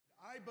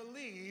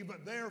believe,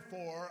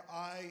 therefore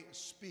I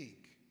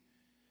speak.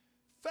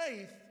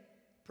 Faith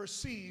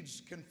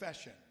precedes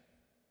confession.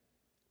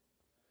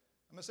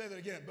 I'm going to say that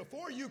again.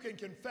 Before you can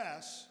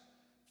confess,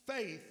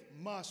 faith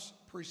must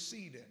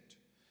precede it.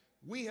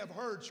 We have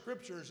heard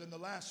scriptures in the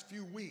last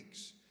few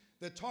weeks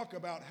that talk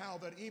about how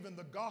that even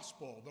the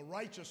gospel, the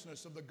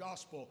righteousness of the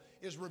gospel,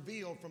 is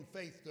revealed from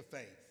faith to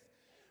faith.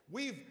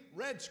 We've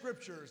read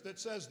scriptures that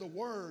says the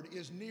word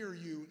is near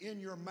you, in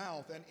your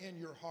mouth and in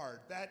your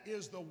heart. That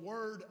is the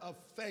word of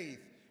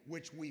faith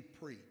which we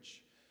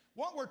preach.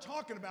 What we're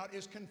talking about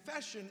is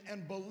confession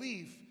and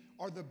belief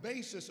are the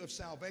basis of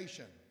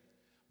salvation.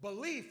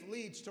 Belief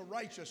leads to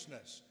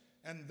righteousness,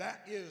 and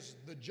that is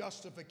the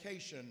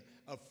justification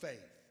of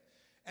faith.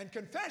 And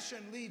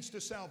confession leads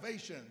to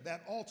salvation,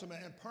 that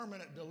ultimate and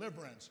permanent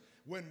deliverance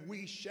when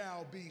we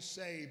shall be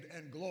saved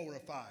and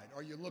glorified.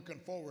 Are you looking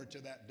forward to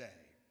that day?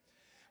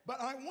 But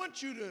I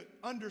want you to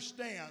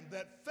understand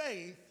that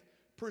faith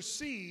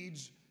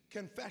precedes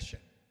confession.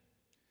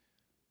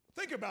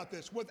 Think about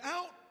this.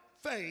 Without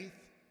faith,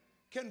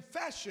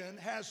 confession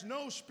has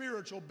no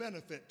spiritual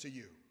benefit to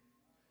you.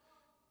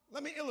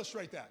 Let me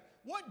illustrate that.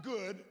 What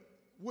good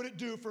would it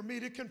do for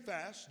me to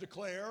confess,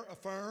 declare,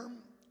 affirm,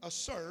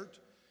 assert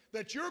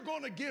that you're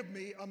going to give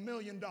me $1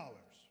 million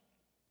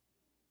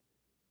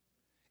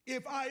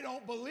if I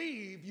don't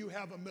believe you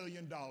have $1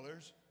 million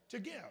to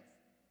give?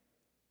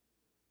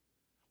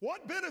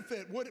 What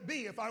benefit would it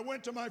be if I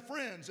went to my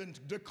friends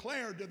and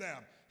declared to them,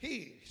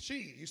 he,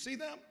 she, you see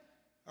them?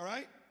 All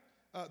right?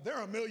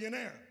 They're a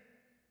millionaire.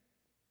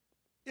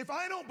 If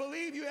I don't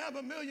believe you have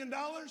 $1 million,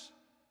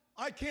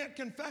 I can't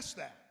confess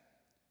that.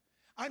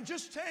 I'm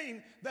just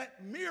saying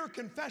that mere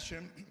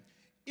confession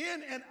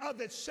in and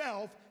of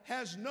itself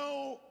has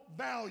no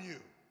value.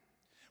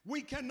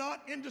 We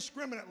cannot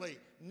indiscriminately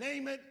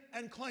name it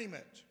and claim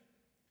it.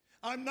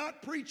 I'm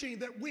not preaching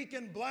that we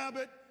can blab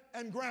it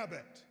and grab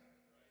it.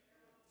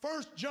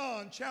 1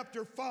 John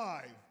chapter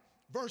 5,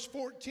 verse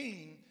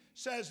 14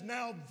 says,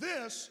 now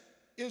this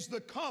is the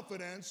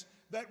confidence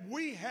that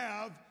we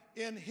have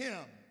in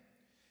him.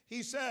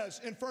 He says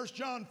in 1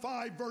 John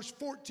 5, verse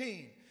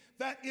 14,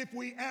 that if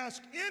we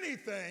ask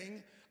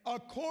anything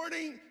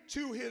according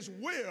to his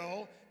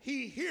will,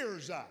 he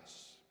hears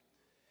us.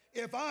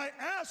 If I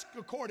ask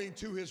according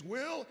to his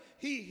will,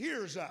 he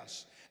hears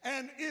us.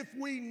 And if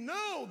we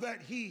know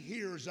that he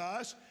hears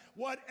us,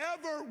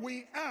 whatever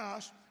we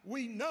ask,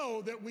 we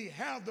know that we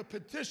have the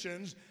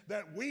petitions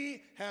that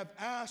we have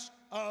asked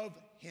of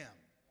him.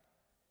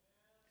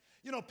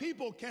 You know,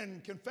 people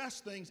can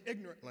confess things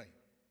ignorantly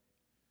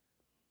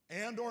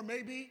and or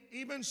maybe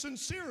even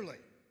sincerely.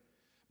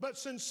 But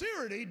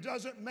sincerity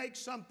doesn't make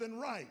something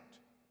right.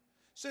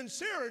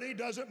 Sincerity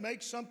doesn't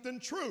make something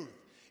truth.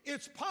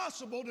 It's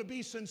possible to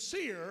be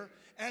sincere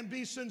and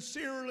be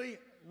sincerely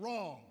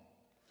wrong.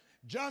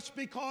 Just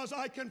because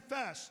I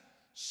confess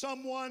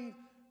someone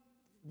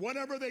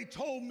whatever they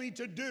told me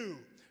to do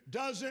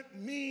doesn't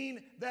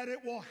mean that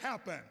it will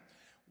happen.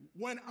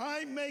 When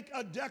I make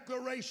a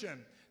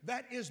declaration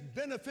that is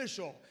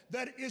beneficial,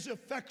 that is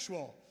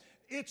effectual,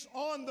 it's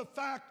on the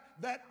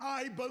fact that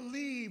I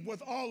believe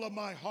with all of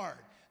my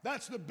heart.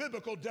 That's the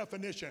biblical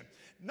definition.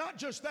 Not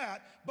just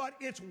that, but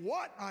it's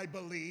what I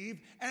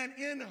believe and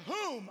in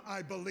whom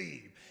I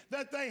believe.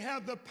 That they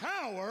have the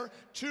power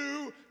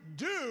to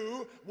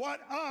do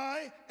what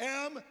I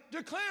am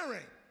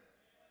declaring.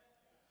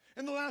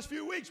 In the last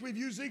few weeks, we've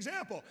used the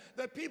example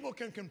that people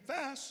can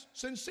confess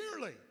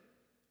sincerely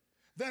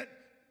that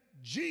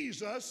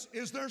Jesus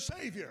is their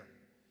Savior.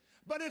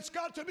 But it's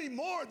got to be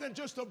more than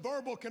just a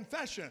verbal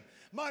confession.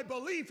 My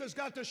belief has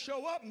got to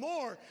show up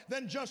more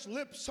than just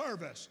lip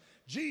service.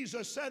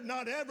 Jesus said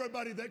not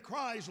everybody that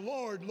cries,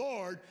 Lord,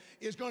 Lord,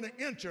 is going to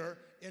enter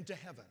into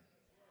heaven.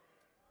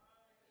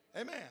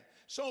 Amen.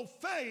 So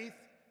faith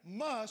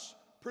must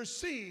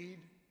precede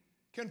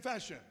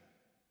confession.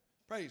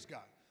 Praise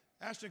God.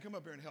 Ashton, come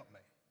up here and help me.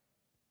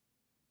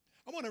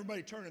 I want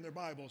everybody turning their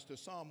Bibles to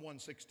Psalm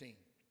 116.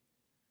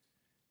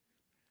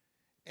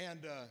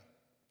 And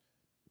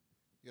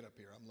get up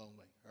here, I'm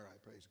lonely. All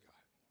right, praise God.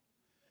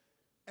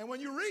 And when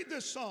you read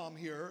this psalm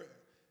here,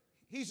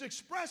 he's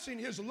expressing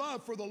his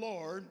love for the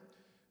Lord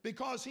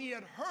because he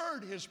had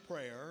heard his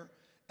prayer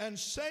and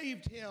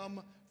saved him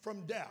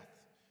from death.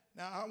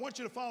 Now, I want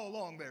you to follow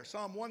along there.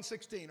 Psalm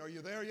 116, are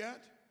you there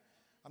yet?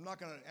 I'm not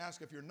going to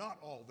ask if you're not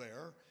all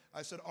there.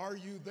 I said, are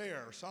you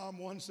there? Psalm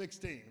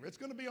 116. It's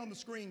going to be on the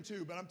screen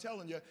too, but I'm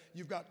telling you,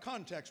 you've got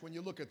context when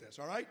you look at this,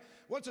 all right?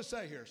 What's it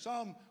say here?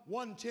 Psalm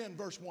 110,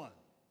 verse 1. 110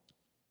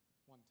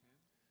 or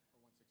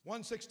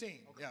 116? 116.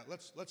 Okay. Yeah,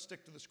 let's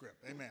stick to the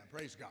script. Amen.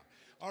 Praise God.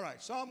 All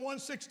right, Psalm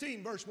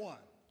 116, verse 1.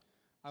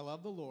 I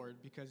love the Lord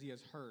because he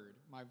has heard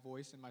my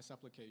voice and my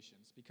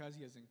supplications, because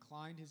he has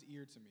inclined his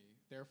ear to me.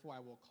 Therefore, I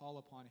will call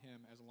upon him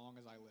as long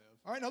as I live.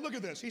 All right, now look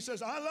at this. He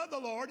says, I love the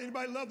Lord.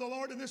 Anybody love the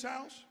Lord in this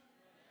house?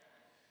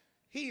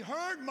 He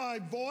heard my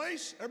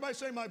voice. Everybody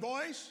say my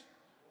voice.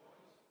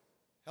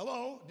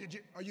 Hello,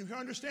 are you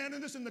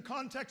understanding this in the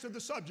context of the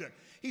subject?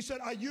 He said,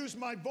 I use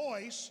my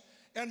voice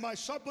and my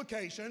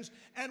supplications,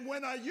 and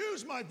when I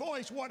use my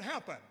voice, what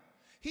happened?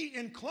 He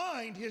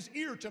inclined his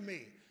ear to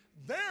me.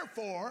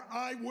 Therefore,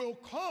 I will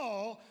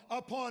call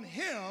upon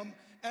him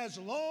as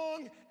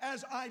long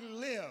as I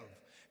live.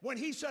 When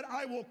he said,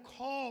 I will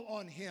call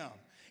on him,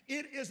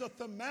 it is a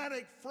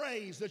thematic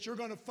phrase that you're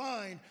going to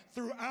find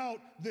throughout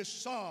this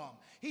psalm.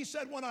 He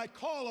said, when I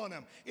call on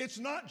him, it's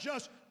not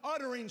just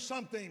uttering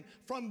something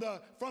from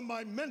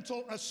my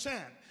mental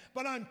assent,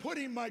 but I'm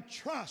putting my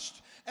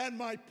trust and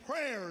my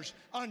prayers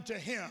unto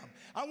him.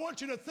 I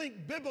want you to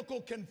think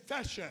biblical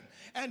confession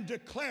and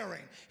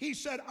declaring. He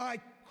said, I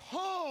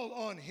call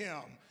on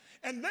him.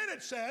 And then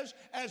it says,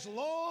 as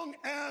long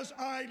as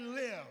I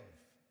live.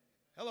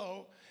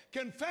 Hello.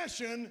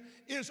 Confession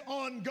is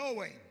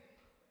ongoing.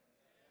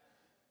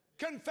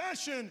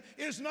 Confession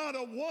is not a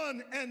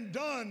one and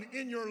done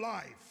in your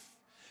life.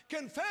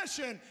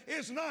 Confession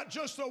is not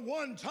just a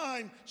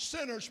one-time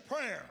sinner's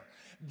prayer.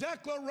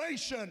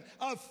 Declaration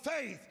of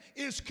faith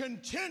is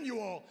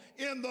continual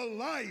in the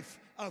life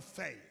of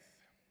faith.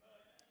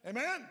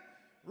 Amen?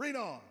 Read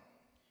on.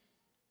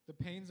 The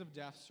pains of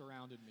death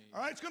surrounded me.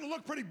 All right, it's going to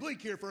look pretty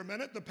bleak here for a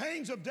minute. The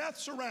pains of death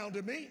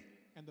surrounded me.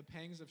 And the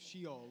pangs of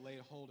Sheol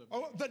laid hold of me.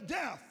 Oh, the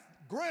death,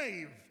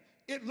 grave,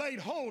 it laid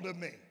hold of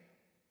me.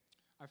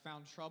 I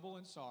found trouble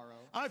and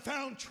sorrow. I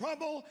found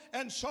trouble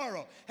and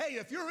sorrow. Hey,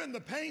 if you're in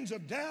the pains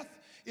of death,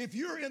 if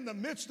you're in the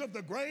midst of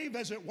the grave,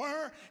 as it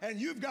were,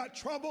 and you've got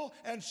trouble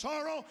and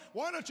sorrow,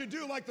 why don't you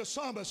do like the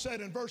psalmist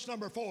said in verse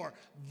number 4?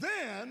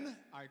 Then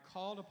I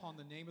called upon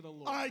the name of the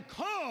Lord. I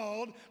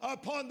called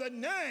upon the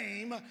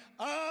name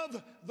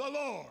of the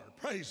Lord.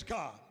 Praise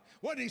God.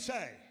 What did he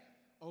say?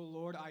 O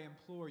Lord, I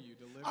implore you,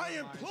 deliver I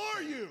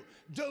implore you,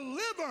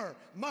 deliver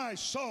my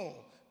soul.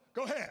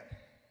 Go ahead.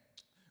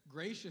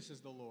 Gracious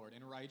is the Lord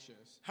and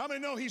righteous. How many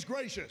know he's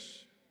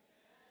gracious?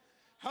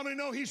 How many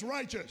know he's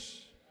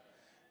righteous?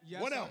 Yes,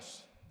 what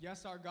else?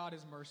 Yes, our God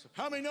is merciful.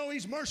 How many know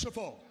he's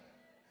merciful?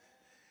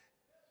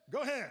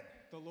 Go ahead.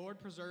 The Lord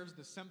preserves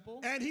the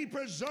simple. And he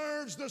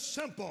preserves the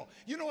simple.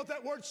 You know what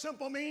that word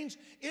simple means?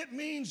 It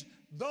means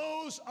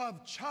those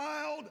of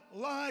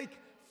childlike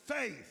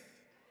faith.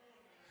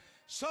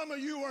 Some of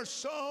you are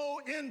so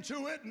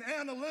into it and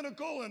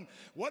analytical and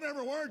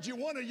whatever words you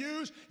want to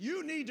use.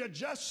 You need to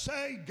just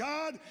say,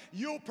 God,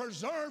 you'll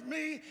preserve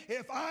me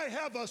if I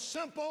have a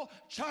simple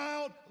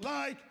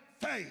childlike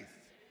faith.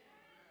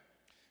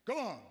 Go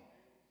on.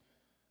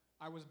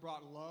 I was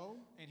brought low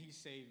and he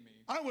saved me.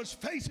 I was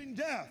facing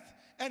death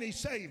and he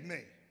saved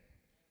me.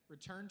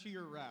 Return to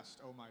your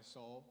rest, O my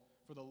soul,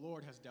 for the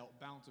Lord has dealt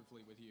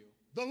bountifully with you.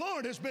 The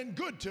Lord has been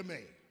good to me.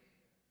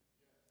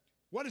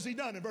 What has he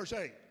done in verse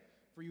 8?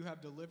 For you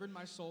have delivered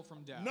my soul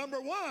from death.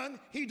 Number 1,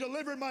 he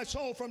delivered my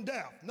soul from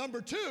death.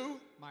 Number 2,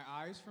 my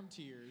eyes from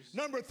tears.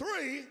 Number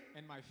 3,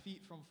 and my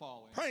feet from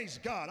falling. Praise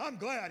God. I'm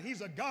glad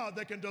he's a God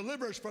that can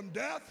deliver us from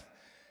death,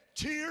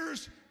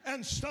 tears,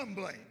 and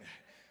stumbling.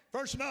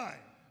 Verse 9.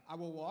 I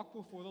will walk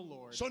before the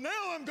Lord. So now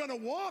I'm going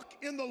to walk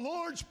in the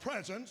Lord's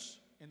presence.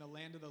 In the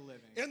land of the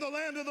living. In the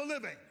land of the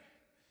living.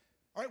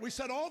 All right, we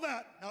said all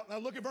that. Now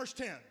look at verse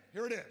 10.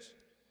 Here it is.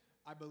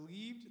 I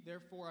believed,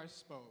 therefore I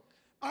spoke.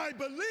 I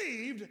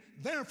believed,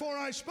 therefore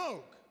I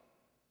spoke.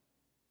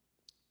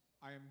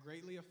 I am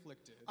greatly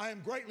afflicted. I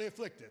am greatly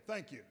afflicted.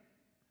 Thank you.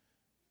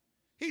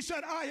 He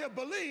said, I have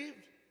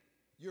believed.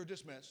 You're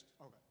dismissed.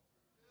 Okay.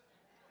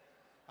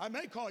 I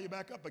may call you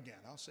back up again.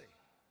 I'll see.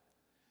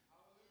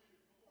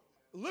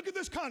 Look at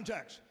this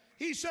context.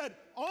 He said,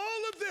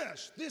 all of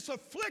this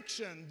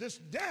affliction, this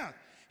death,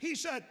 he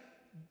said,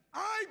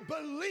 I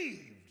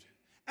believed,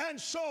 and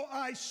so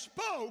I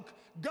spoke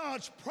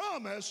God's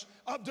promise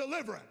of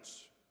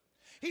deliverance.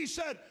 He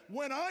said,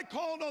 when I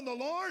called on the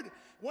Lord,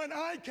 when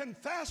I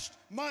confessed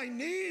my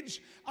needs,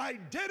 I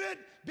did it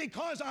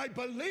because I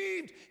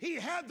believed he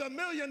had the $1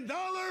 million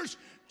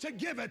to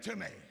give it to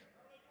me.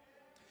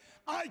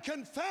 I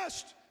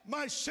confessed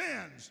my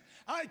sins.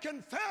 I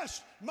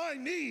confessed my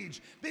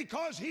needs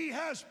because he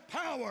has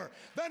power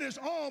that is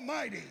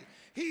almighty.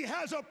 He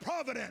has a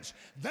providence.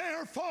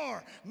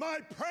 Therefore, my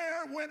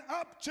prayer went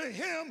up to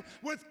him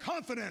with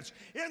confidence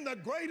in the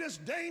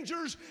greatest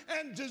dangers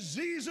and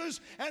diseases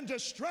and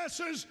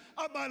distresses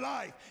of my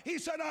life. He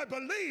said, I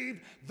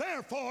believed,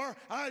 therefore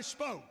I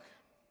spoke.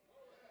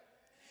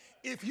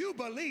 If you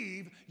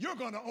believe, you're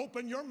going to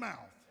open your mouth.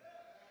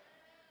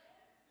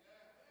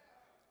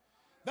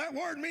 That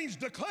word means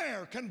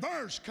declare,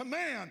 converse,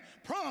 command,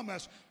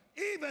 promise,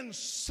 even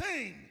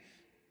sing.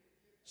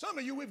 Some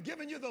of you, we've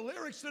given you the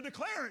lyrics to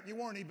declare it. You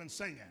weren't even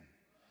singing.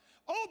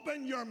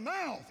 Open your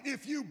mouth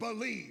if you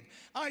believe.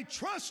 I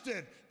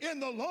trusted in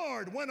the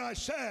Lord when I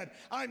said,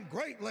 I'm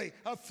greatly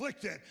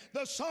afflicted.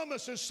 The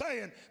psalmist is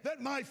saying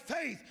that my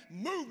faith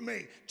moved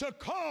me to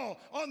call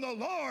on the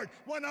Lord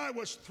when I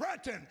was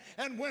threatened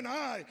and when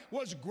I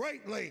was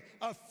greatly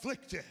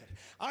afflicted.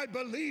 I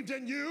believed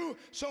in you,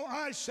 so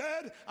I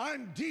said,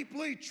 I'm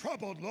deeply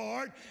troubled,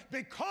 Lord.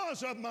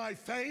 Because of my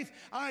faith,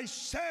 I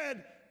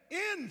said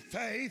in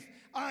faith,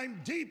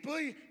 I'm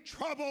deeply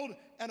troubled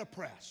and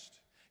oppressed.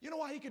 You know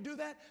why he could do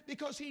that?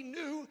 Because he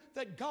knew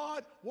that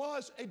God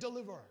was a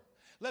deliverer.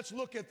 Let's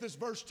look at this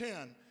verse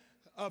 10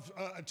 of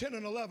 10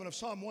 and 11 of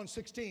Psalm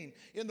 116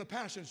 in the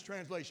Passions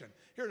Translation.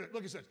 Here it is.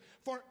 Look, it says,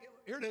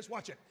 here it is,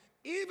 watch it.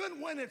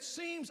 Even when it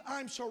seems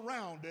I'm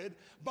surrounded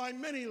by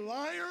many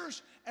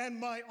liars and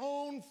my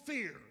own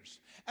fears,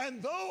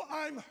 and though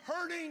I'm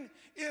hurting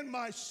in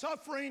my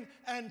suffering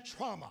and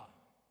trauma.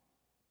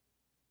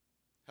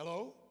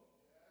 Hello?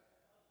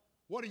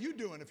 What are you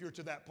doing if you're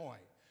to that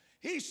point?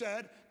 He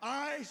said,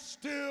 I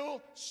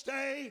still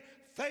stay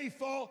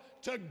faithful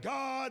to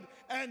God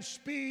and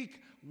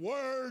speak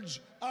words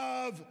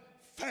of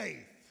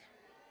faith.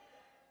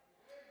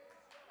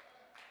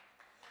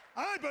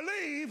 I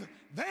believe,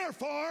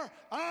 therefore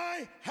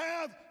I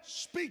have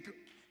speak,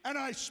 and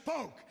I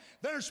spoke.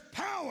 There's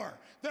power,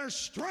 there's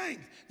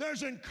strength,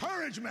 there's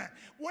encouragement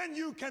when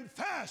you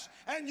confess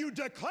and you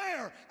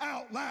declare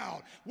out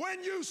loud,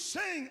 when you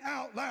sing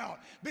out loud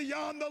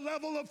beyond the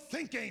level of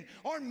thinking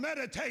or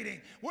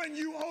meditating, when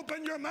you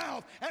open your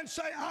mouth and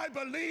say, I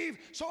believe,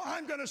 so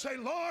I'm going to say,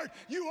 Lord,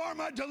 you are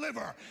my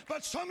deliverer.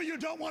 But some of you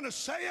don't want to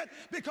say it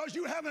because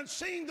you haven't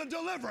seen the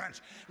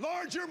deliverance.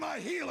 Lord, you're my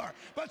healer.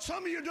 But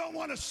some of you don't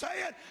want to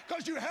say it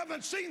because you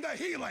haven't seen the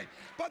healing.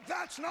 But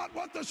that's not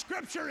what the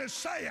scripture is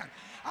saying.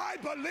 I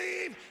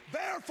believe,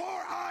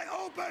 therefore I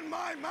opened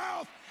my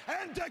mouth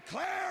and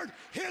declared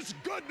his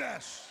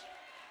goodness.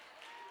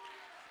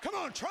 Come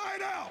on, try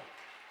it out.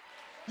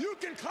 You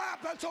can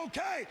clap, that's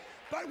okay,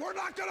 but we're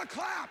not going to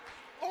clap.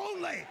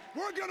 Only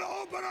we're going to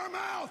open our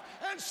mouth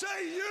and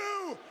say,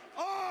 you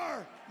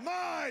are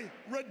my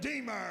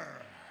Redeemer.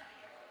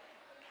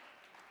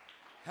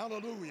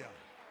 Hallelujah.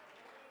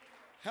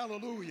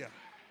 Hallelujah.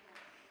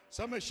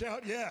 Somebody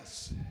shout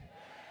yes.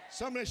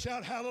 Somebody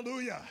shout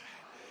hallelujah.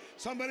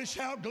 Somebody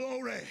shout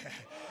glory.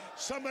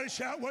 Somebody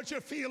shout what you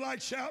feel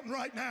like shouting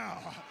right now.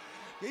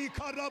 I'm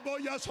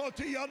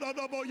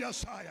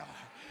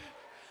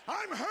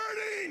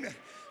hurting,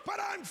 but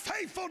I'm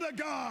faithful to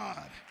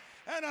God,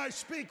 and I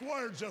speak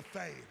words of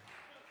faith.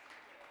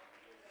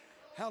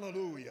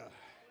 Hallelujah.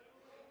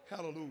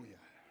 Hallelujah.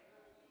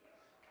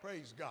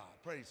 Praise God.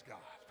 Praise God.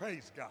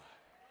 Praise God.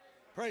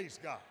 Praise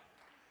God.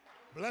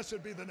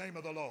 Blessed be the name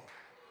of the Lord.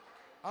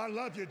 I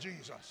love you,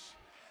 Jesus.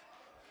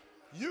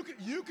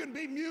 You can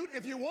be mute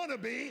if you want to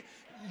be.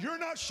 You're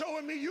not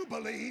showing me you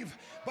believe.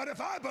 But if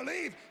I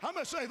believe, I'm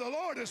going to say the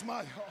Lord is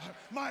my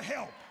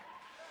help.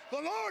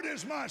 The Lord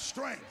is my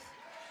strength.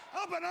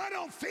 Oh, but I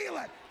don't feel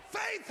it.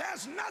 Faith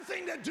has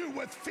nothing to do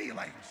with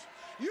feelings.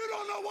 You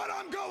don't know what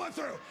I'm going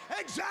through.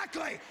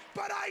 Exactly.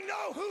 But I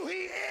know who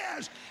he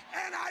is,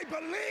 and I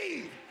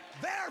believe.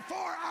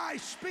 Therefore, I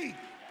speak.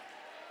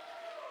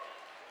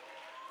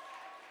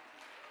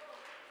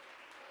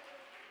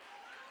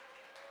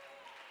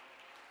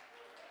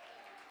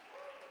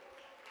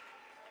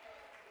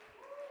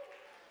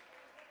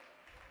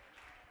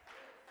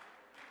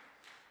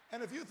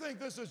 And if you think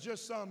this is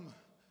just some,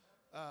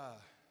 what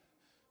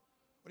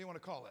do you want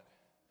to call it?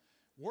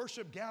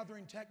 Worship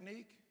gathering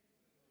technique?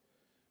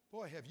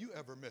 Boy, have you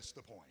ever missed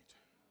the point.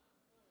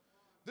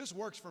 This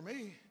works for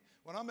me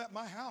when I'm at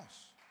my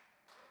house.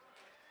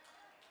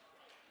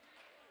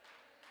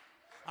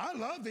 I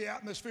love the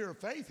atmosphere of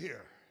faith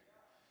here.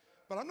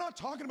 But I'm not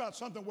talking about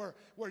something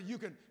where you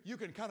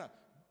can kind of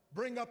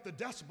bring up the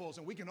decibels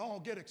and we can all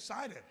get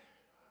excited.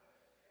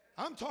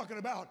 I'm talking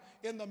about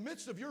in the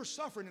midst of your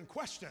suffering and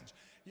questions,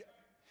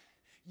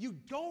 you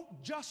don't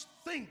just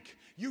think,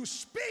 you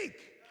speak,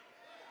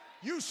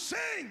 you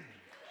sing,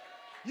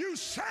 you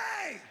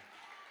say.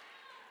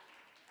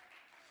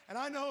 And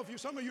I know if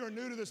some of you are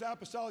new to this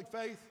apostolic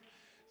faith,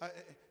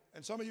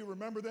 and some of you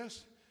remember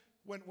this,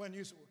 when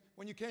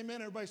you came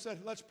in, everybody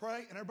said, let's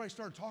pray, and everybody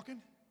started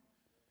talking,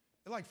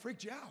 it like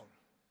freaked you out.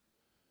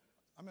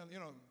 I mean,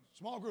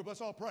 small group, let's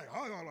all pray.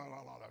 I was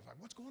like,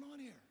 what's going on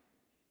here?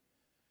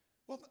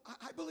 Well,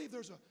 I believe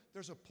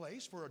there's a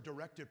place for a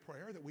directed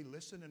prayer that we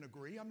listen and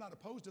agree. I'm not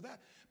opposed to that.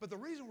 But the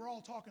reason we're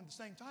all talking at the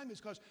same time is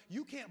because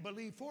you can't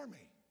believe for me.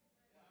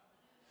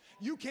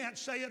 You can't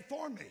say it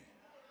for me.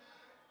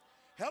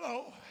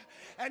 Hello.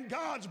 And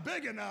God's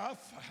big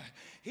enough.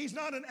 He's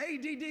not an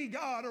ADD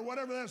God or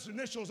whatever those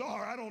initials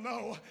are. I don't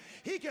know.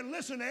 He can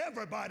listen to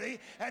everybody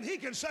and he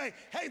can say,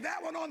 hey,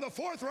 that one on the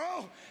fourth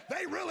row,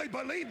 they really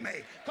believe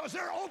me because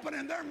they're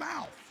opening their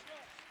mouth.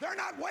 They're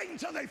not waiting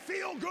until they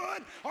feel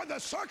good or the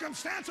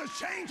circumstances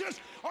changes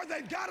or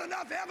they've got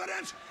enough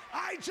evidence.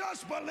 I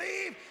just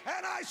believe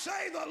and I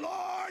say the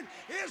Lord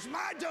is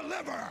my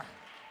deliverer.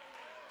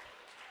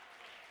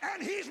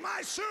 And he's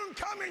my soon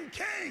coming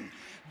king.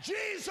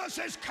 Jesus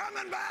is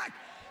coming back.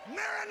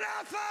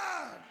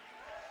 Maranatha.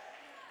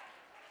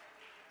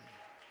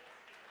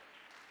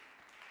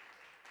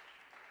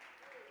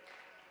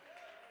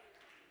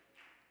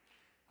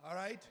 All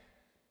right.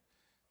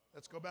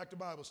 Let's go back to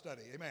Bible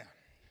study. Amen.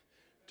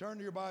 Turn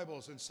to your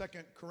Bibles in 2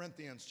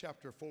 Corinthians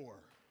chapter 4,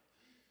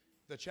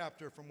 the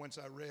chapter from whence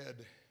I read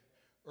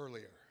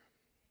earlier.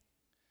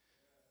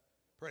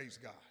 Praise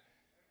God.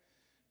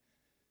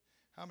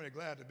 How many are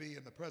glad to be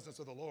in the presence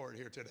of the Lord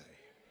here today?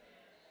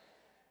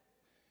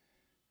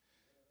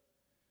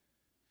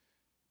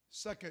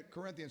 2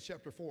 Corinthians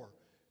chapter 4.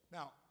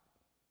 Now,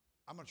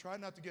 I'm going to try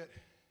not to get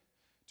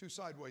too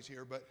sideways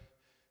here, but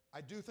I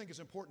do think it's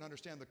important to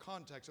understand the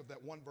context of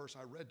that one verse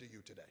I read to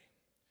you today.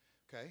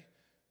 Okay?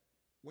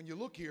 When you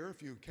look here,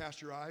 if you cast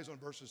your eyes on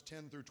verses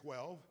 10 through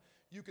 12,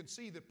 you can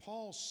see that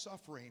Paul's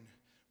suffering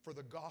for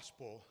the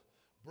gospel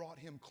brought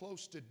him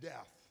close to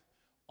death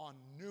on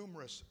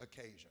numerous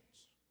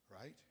occasions,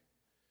 right?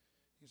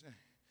 He said,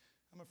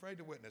 I'm afraid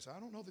to witness. I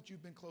don't know that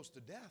you've been close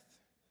to death.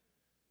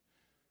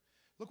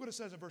 Look what it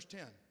says in verse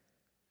 10.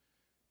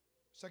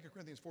 2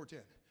 Corinthians 4:10.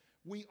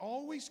 We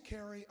always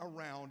carry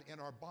around in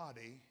our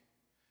body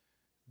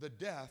the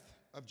death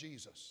of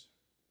Jesus.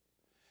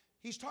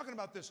 He's talking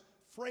about this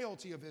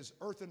frailty of his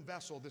earthen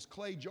vessel, this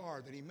clay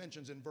jar that he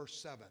mentions in verse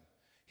 7,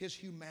 his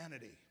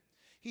humanity.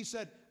 He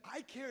said,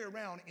 I carry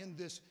around in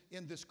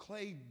this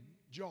clay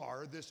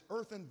jar, this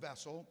earthen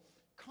vessel,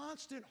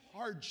 constant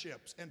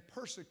hardships and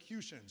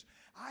persecutions.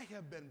 I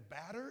have been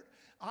battered.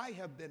 I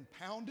have been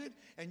pounded.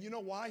 And you know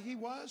why he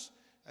was?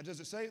 And does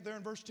it say it there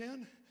in verse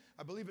 10?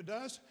 I believe it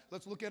does.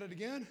 Let's look at it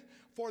again.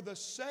 For the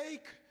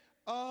sake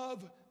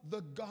of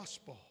the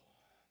gospel.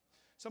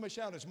 Somebody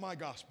shout, it's my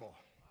gospel.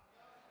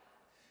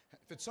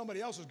 If it's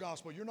somebody else's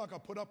gospel, you're not going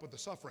to put up with the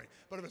suffering.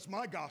 But if it's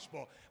my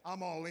gospel,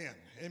 I'm all in.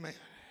 Amen.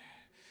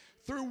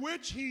 Through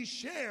which he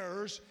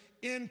shares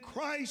in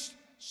Christ's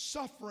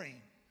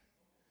suffering.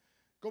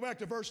 Go back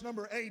to verse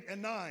number 8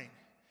 and 9.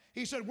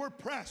 He said, we're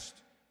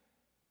pressed,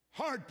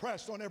 hard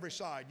pressed on every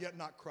side, yet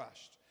not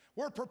crushed.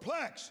 We're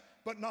perplexed,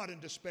 but not in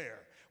despair.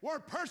 We're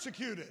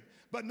persecuted,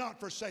 but not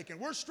forsaken.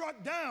 We're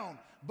struck down,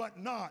 but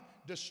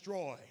not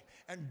destroyed.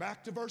 And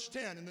back to verse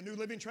 10 in the New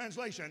Living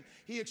Translation,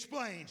 he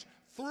explains,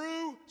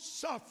 through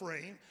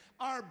suffering,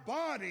 our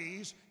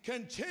bodies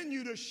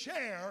continue to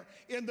share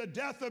in the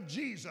death of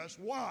Jesus.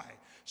 Why?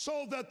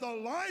 So that the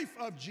life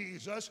of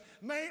Jesus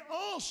may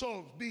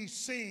also be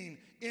seen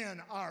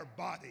in our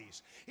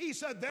bodies. He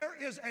said there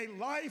is a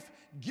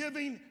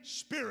life-giving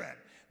spirit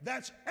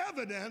that's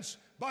evidenced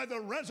by the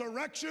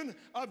resurrection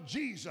of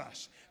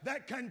Jesus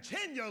that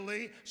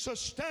continually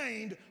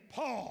sustained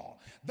Paul,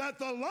 that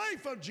the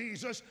life of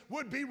Jesus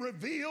would be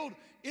revealed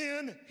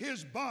in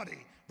his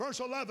body. Verse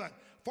 11,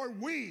 for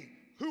we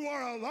who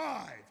are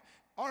alive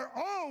are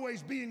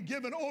always being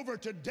given over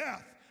to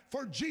death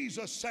for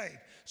Jesus' sake,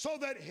 so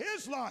that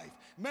his life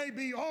may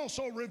be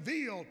also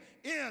revealed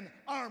in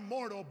our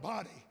mortal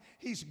body.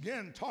 He's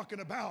again talking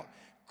about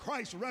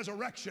Christ's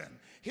resurrection,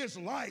 his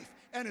life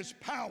and his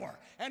power.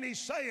 And he's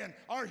saying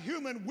our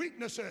human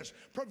weaknesses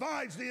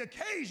provides the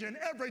occasion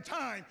every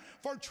time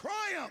for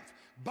triumph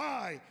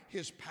by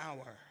his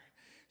power.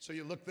 So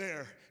you look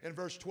there in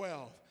verse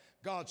 12,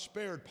 God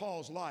spared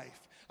Paul's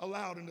life,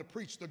 allowed him to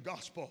preach the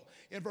gospel.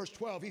 In verse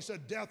 12, he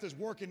said, death is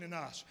working in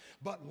us,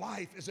 but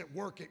life is at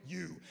work at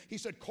you. He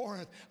said,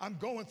 Corinth, I'm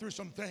going through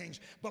some things,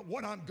 but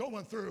what I'm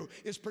going through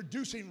is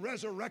producing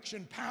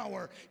resurrection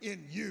power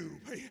in you.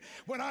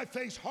 When I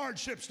face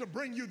hardships to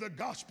bring you the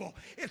gospel,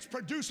 it's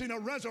producing a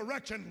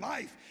resurrection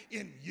life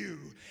in you.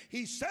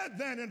 He said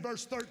then in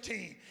verse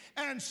 13,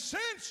 and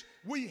since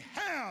we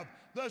have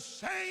the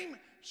same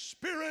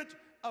spirit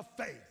of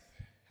faith.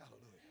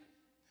 Hallelujah.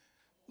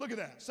 Look at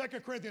that,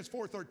 2 Corinthians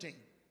 4:13.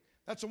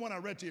 That's the one I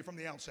read to you from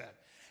the outset.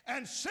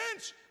 And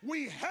since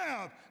we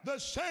have the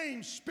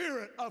same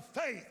spirit of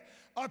faith,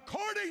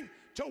 according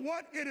to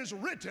what it is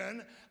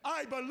written,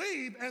 I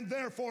believe and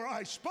therefore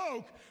I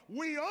spoke,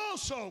 we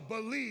also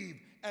believe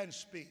and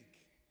speak.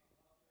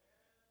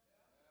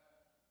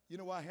 You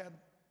know why I had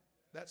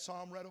that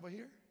psalm read over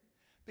here?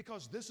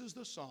 Because this is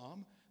the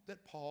psalm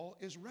that Paul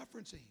is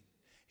referencing.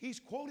 He's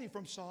quoting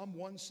from Psalm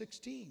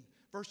 116,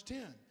 verse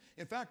 10.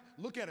 In fact,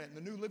 look at it in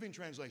the New Living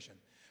Translation.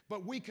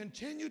 But we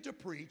continue to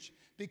preach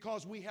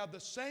because we have the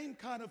same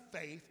kind of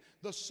faith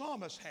the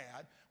psalmist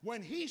had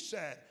when he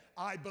said,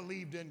 I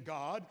believed in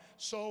God,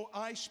 so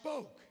I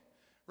spoke.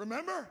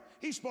 Remember?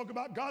 He spoke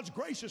about God's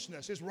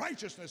graciousness, his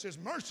righteousness, his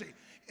mercy,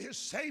 his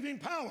saving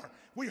power.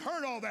 We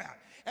heard all that.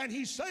 And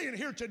he's saying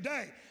here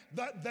today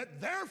that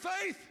their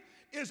faith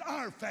is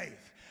our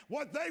faith.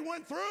 What they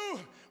went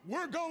through,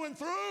 we're going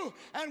through,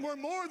 and we're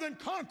more than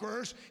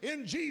conquerors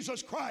in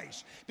Jesus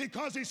Christ.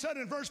 Because he said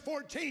in verse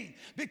 14,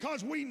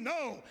 because we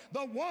know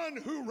the one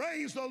who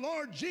raised the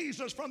Lord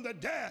Jesus from the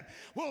dead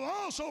will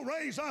also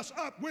raise us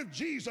up with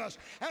Jesus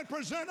and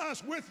present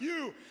us with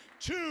you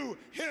to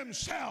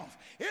himself.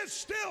 It's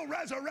still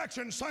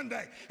Resurrection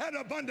Sunday and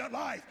abundant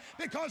life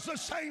because the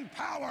same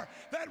power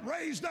that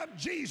raised up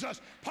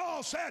Jesus,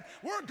 Paul said,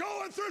 we're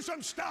going through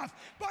some stuff,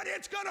 but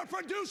it's going to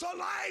produce a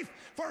life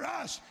for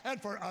us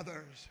and for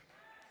others.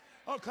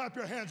 Oh, clap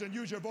your hands and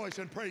use your voice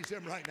and praise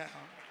him right now.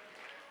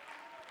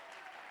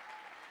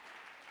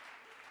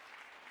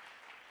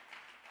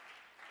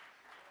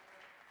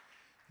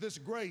 This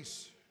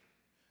grace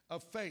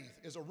of faith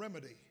is a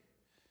remedy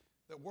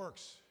that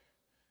works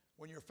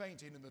when you're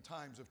fainting in the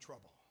times of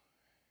trouble.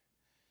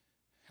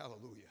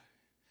 Hallelujah.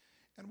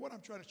 And what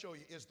I'm trying to show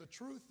you is the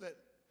truth that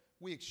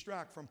we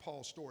extract from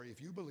Paul's story.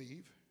 If you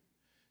believe,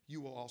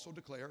 you will also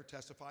declare,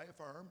 testify,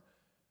 affirm,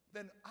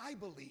 then I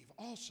believe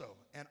also,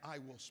 and I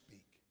will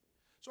speak.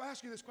 So I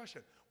ask you this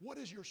question. What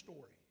is your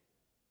story?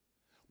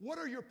 What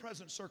are your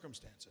present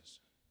circumstances?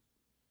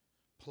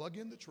 plug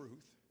in the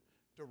truth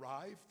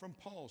derived from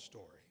Paul's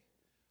story.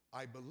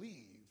 I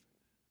believe,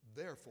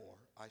 therefore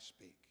I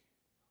speak.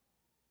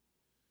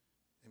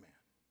 Amen.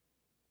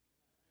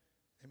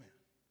 Amen.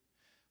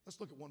 Let's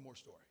look at one more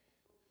story.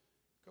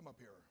 Come up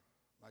here,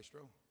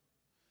 Maestro.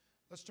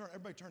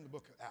 Everybody turn to the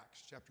book of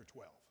Acts, chapter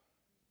 12.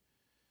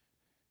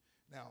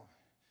 Now,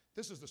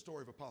 this is the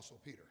story of Apostle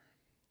Peter.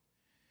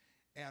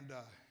 And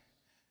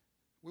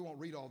we won't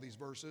read all these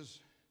verses,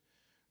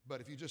 but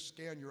if you just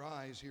scan your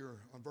eyes here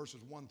on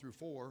verses 1 through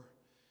 4,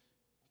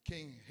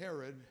 King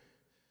Herod,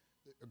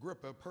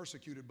 Agrippa,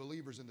 persecuted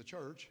believers in the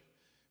church.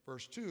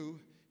 Verse 2,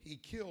 he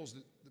kills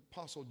the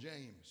Apostle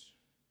James,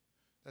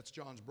 that's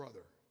John's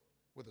brother,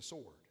 with a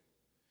sword.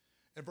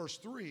 And verse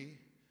 3,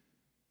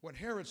 when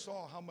Herod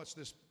saw how much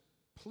this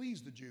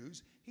pleased the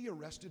Jews, he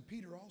arrested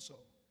Peter also.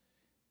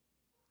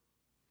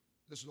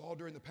 This is all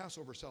during the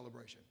Passover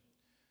celebration.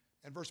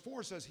 And verse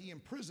 4 says he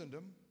imprisoned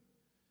him,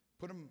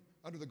 put him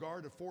under the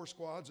guard of 4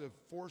 squads of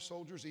 4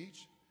 soldiers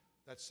each.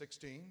 That's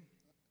 16.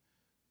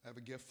 I have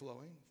a gift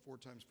flowing. 4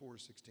 times 4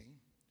 is 16.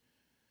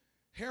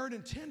 Herod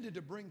intended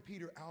to bring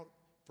Peter out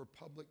for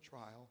public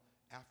trial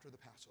after the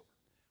Passover.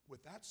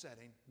 With that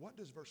setting, what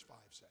does verse 5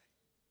 say?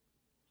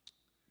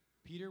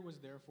 Peter was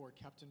therefore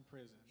kept in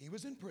prison. He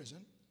was in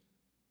prison.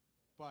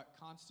 But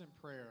constant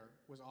prayer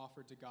was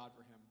offered to God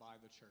for him by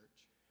the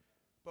church.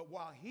 But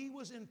while he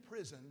was in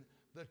prison,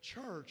 the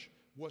church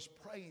was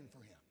praying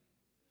for him,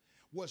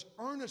 was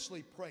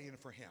earnestly praying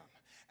for him.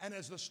 And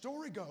as the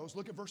story goes,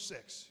 look at verse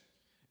 6.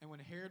 And when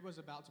Herod was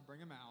about to bring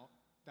him out,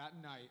 that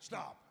night...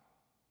 Stop.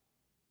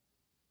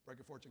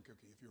 Break a fortune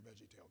cookie if you're a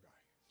VeggieTale guy.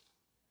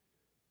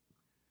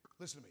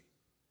 Listen to me.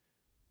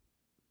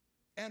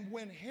 And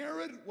when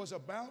Herod was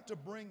about to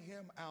bring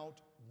him out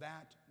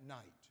that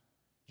night,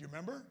 do you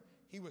remember?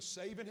 He was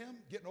saving him,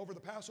 getting over the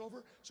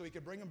Passover so he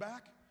could bring him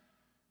back.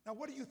 Now,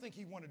 what do you think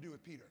he wanted to do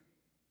with Peter?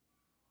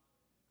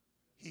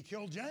 He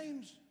killed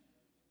James.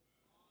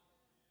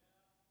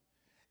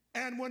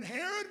 And when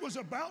Herod was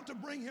about to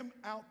bring him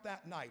out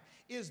that night,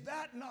 is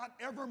that not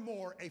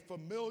evermore a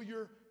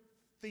familiar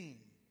theme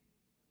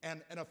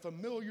and a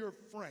familiar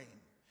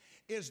frame?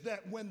 Is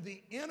that when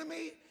the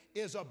enemy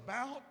is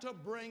about to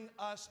bring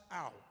us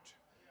out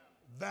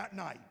that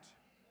night.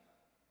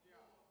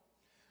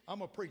 I'm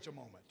going to preach a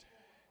moment.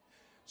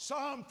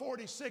 Psalm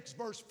 46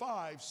 verse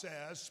 5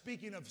 says,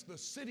 speaking of the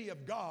city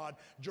of God,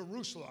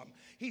 Jerusalem,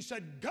 he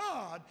said,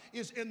 God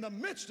is in the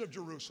midst of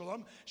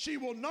Jerusalem. She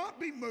will not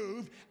be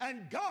moved,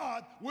 and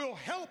God will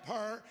help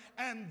her,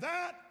 and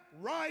that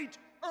right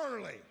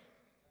early.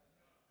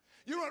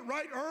 You know what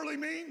right early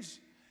means?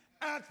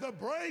 At the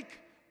break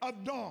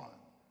of dawn.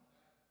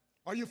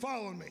 Are you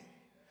following me?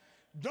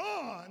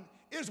 Dawn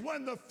is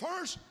when the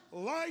first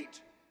light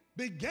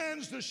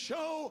begins to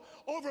show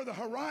over the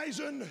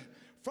horizon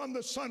from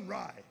the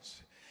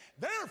sunrise.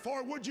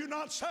 Therefore, would you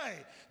not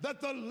say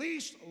that the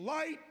least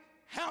light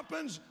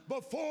happens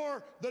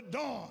before the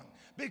dawn,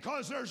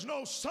 because there's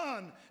no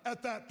sun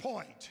at that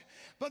point?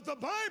 But the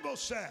Bible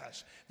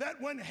says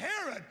that when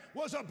Herod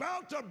was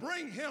about to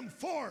bring him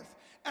forth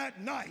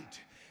at night,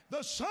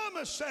 the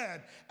psalmist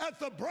said, at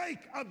the break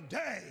of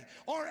day,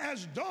 or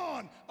as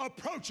dawn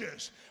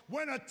approaches,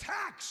 when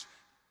attacks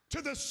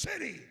to the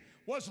city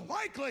was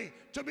likely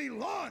to be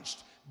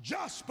launched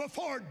just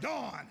before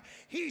dawn.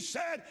 He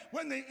said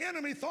when the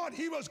enemy thought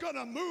he was going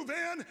to move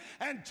in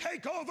and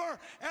take over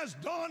as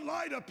dawn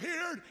light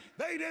appeared,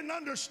 they didn't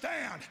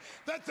understand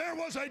that there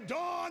was a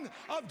dawn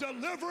of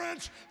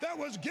deliverance that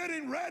was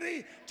getting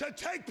ready to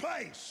take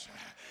place.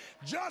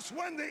 Just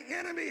when the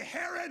enemy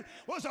Herod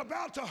was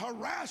about to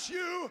harass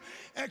you,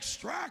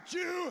 extract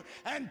you,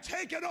 and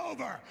take it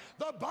over,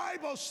 the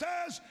Bible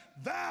says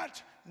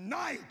that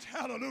night,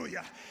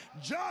 hallelujah,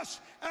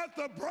 just at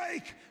the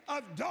break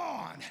of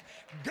dawn,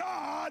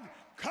 God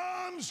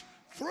comes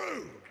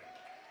through.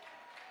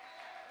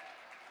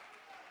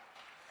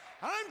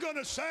 I'm going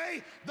to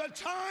say the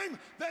time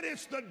that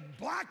it's the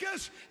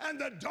blackest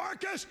and the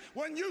darkest,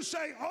 when you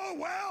say, oh,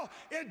 well,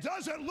 it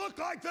doesn't look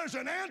like there's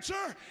an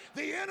answer,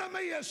 the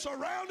enemy is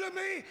surrounding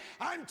me,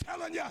 I'm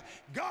telling you,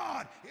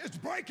 God is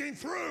breaking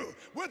through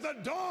with the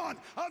dawn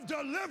of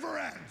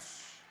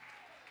deliverance.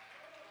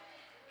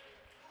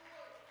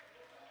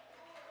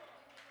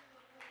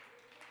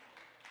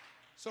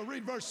 So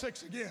read verse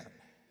 6 again.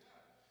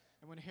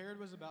 And when Herod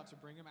was about to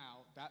bring him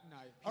out that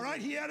night... All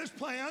right, he had his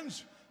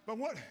plans, but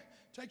what...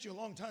 Takes you a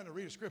long time to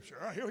read a scripture.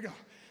 All right, here we go.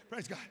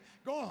 Praise God.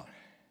 Go on.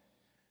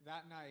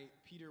 That night,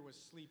 Peter was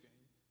sleeping,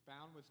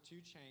 bound with 2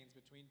 chains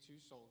between 2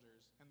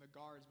 soldiers, and the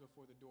guards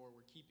before the door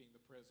were keeping the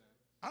prison.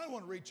 I don't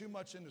want to read too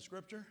much into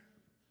scripture,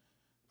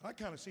 but I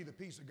kind of see the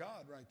peace of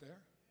God right there.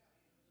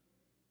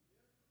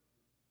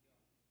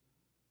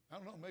 I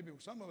don't know, maybe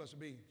some of us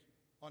would be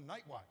on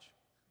night watch.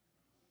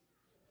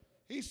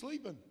 He's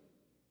sleeping.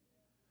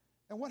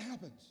 And what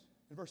happens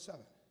in verse 7?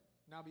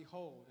 Now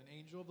behold, an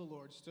angel of the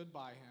Lord stood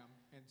by him,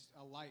 and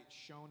a light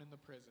shone in the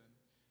prison.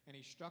 And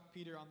he struck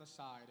Peter on the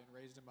side and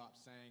raised him up,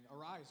 saying,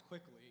 Arise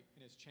quickly,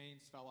 and his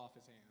chains fell off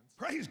his hands.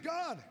 Praise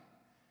God.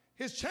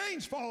 His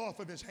chains fall off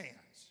of his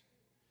hands.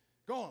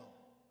 Go on.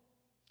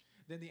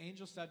 Then the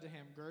angel said to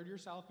him, "Gird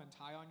yourself and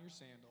tie on your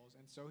sandals."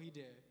 And so he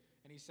did.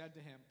 And he said to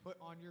him, "Put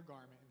on your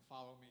garment and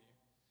follow me."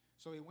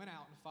 So he went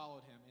out and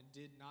followed him and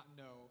did not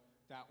know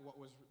that what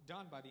was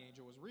done by the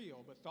angel was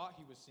real, but thought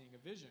he was seeing a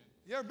vision.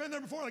 You ever been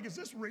there before? Like, is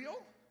this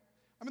real?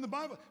 I mean, the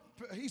Bible,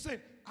 he's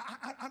saying,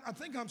 I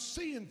think I'm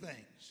seeing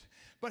things.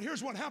 But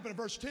here's what happened in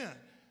verse 10.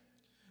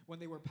 When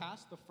they were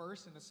past the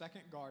first and the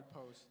second guard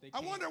post, they I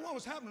came. wonder what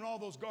was happening to all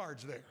those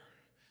guards there.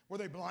 Were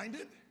they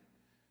blinded?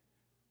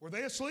 Were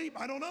they asleep?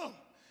 I don't know.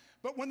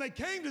 But when they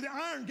came to the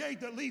iron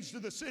gate that leads to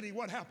the city,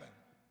 what happened?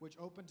 Which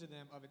opened to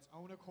them of its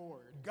own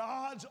accord.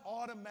 God's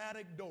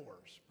automatic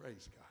doors.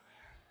 Praise God.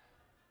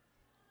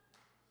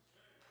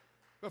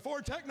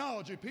 Before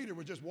technology, Peter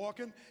was just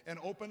walking and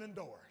opening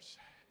doors.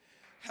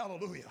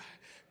 Hallelujah.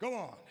 Go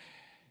on.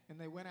 And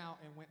they went out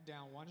and went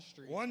down one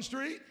street. One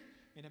street.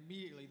 And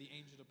immediately the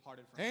angel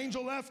departed from him.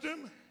 Angel left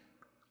him.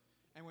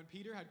 And when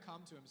Peter had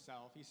come to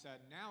himself, he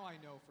said, "Now I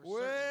know for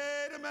Wait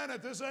certain." a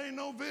minute, this ain't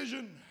no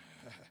vision.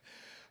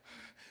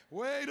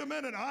 Wait a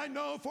minute, I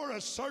know for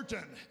a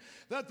certain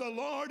that the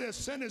Lord has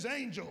sent his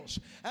angels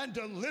and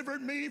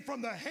delivered me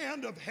from the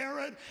hand of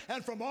Herod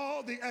and from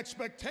all the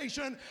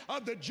expectation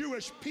of the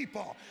Jewish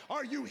people.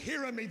 Are you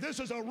hearing me? This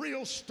is a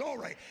real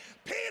story.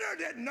 Peter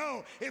didn't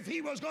know if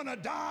he was going to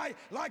die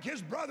like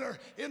his brother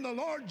in the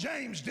Lord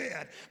James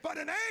did. But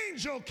an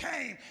angel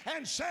came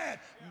and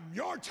said,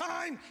 "Your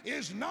time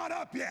is not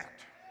up yet."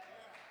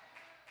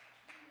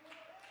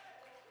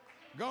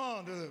 Go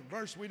on to the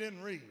verse we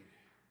didn't read.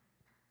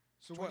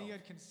 So 12. when he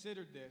had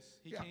considered this,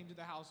 he Yeah. came to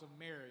the house of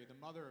Mary, the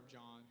mother of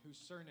John, whose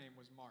surname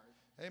was Mark.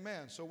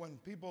 Amen. So when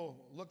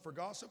people look for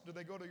gossip, do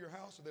they go to your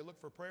house? Do they look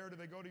for prayer? Do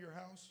they go to your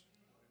house?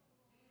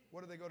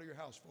 What do they go to your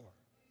house for?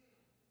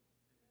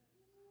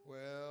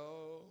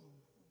 Well,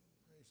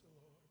 praise the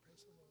Lord,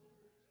 praise the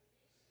Lord.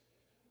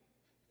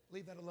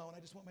 Leave that alone.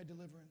 I just want my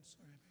deliverance.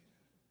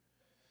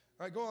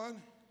 All right, go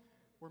on.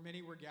 Where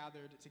many were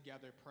gathered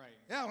together praying.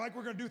 Yeah, like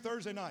we're going to do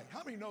Thursday night.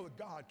 How many know that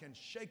God can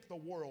shake the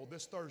world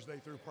this Thursday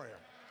through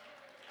prayer?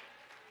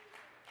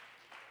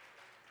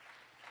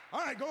 All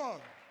right, go on.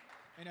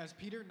 And as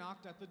Peter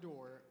knocked at the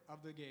door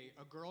of the gate,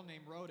 a girl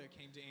named Rhoda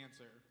came to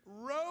answer.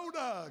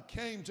 Rhoda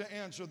came to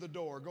answer the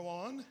door. Go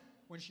on.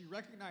 When she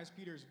recognized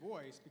Peter's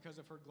voice, because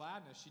of her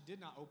gladness, she did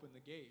not open the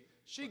gate.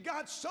 She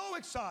got so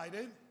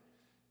excited,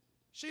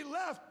 she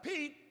left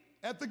Pete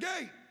at the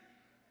gate.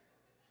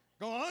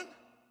 Go on.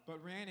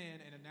 But ran in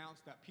and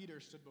announced that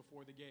Peter stood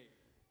before the gate.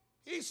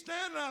 He's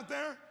standing out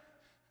there.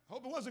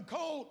 Hope it wasn't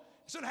cold.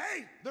 He said,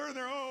 "Hey, they're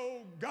there.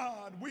 Oh,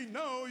 God, we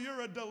know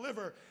you're a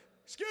deliverer.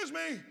 Excuse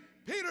me,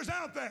 Peter's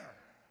out there."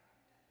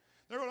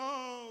 They're going,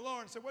 "Oh,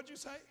 Lord." I said, "What'd you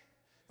say?"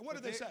 And what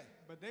did they say?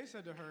 But they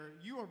said to her,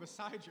 "You are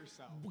beside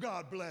yourself."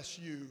 God bless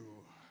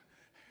you.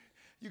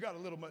 You got a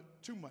little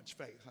too much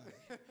faith,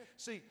 honey.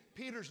 See,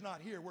 Peter's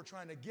not here. We're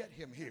trying to get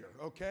him here,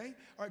 okay?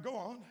 All right, go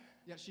on.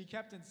 Yet she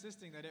kept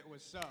insisting that it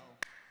was so.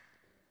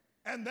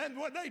 And then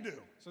what they do?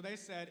 So they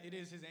said, "It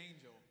is his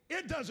angel."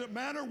 It doesn't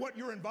matter what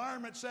your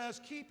environment says.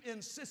 Keep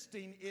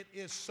insisting it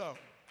is so.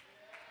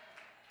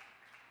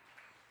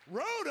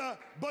 Rhoda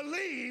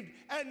believed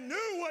and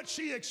knew what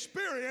she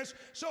experienced,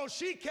 so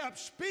she kept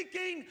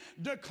speaking,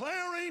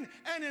 declaring,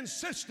 and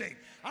insisting.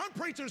 I'm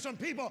preaching to some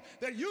people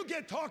that you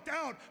get talked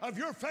out of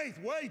your faith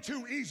way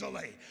too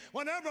easily.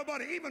 When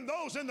everybody, even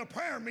those in the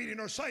prayer meeting,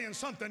 are saying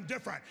something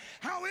different.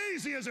 How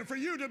easy is it for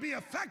you to be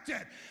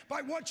affected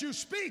by what you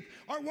speak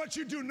or what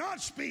you do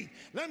not speak?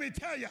 Let me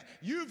tell you,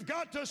 you've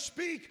got to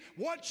speak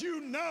what you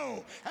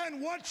know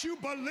and what you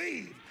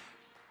believe.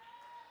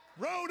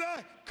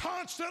 Rhoda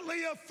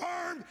constantly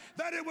affirmed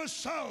that it was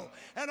so.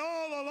 And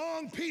all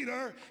along,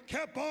 Peter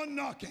kept on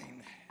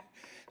knocking.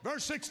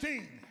 Verse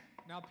 16.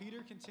 Now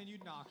Peter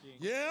continued knocking.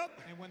 Yep.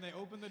 And when they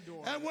opened the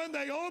door. And when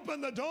they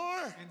opened the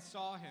door. And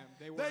saw him.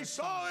 They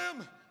saw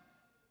him.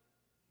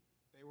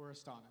 They were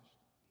astonished.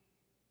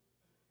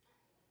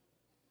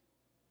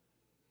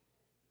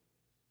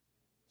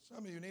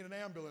 Some of you need an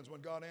ambulance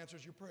when God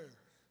answers your prayer.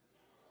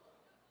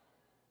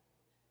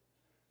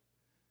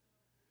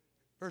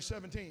 Verse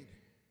 17.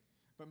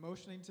 But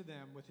motioning to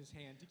them with his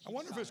hand to keep I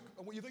wonder silent.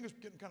 if you think it's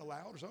getting kind of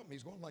loud or something.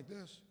 He's going like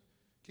this.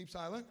 Keep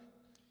silent.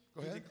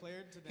 Go ahead. He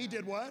declared to them. He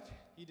did what?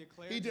 He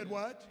declared. He to did them-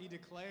 what? He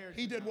declared.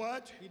 He to did them-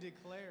 what? He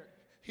declared.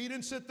 He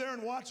didn't sit there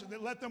and watch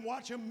and let them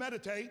watch him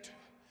meditate.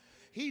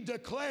 He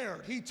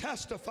declared. He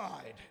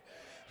testified.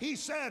 He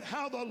said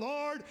how the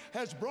Lord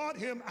has brought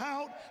him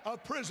out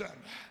of prison.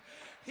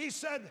 He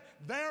said,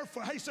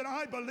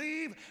 I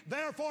believe,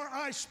 therefore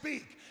I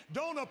speak.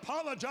 Don't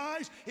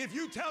apologize. If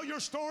you tell your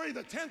story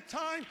the 10th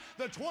time,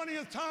 the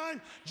 20th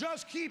time,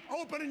 just keep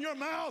opening your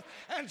mouth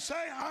and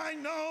say, I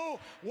know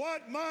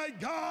what my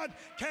God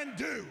can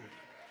do.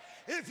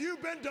 If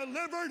you've been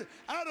delivered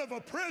out of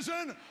a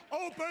prison,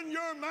 open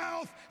your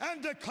mouth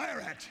and declare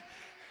it.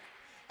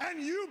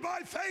 And you, by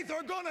faith,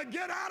 are going to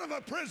get out of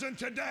a prison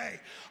today.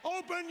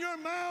 Open your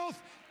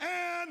mouth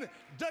and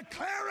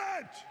declare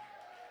it.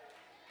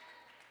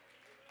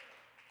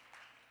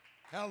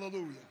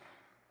 Hallelujah.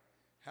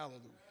 Hallelujah.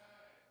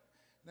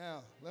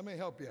 Now, let me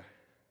help you.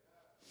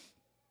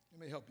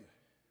 Let me help you.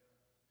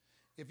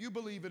 If you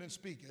believe it and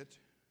speak it,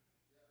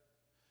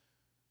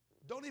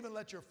 don't even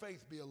let your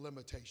faith be a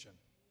limitation.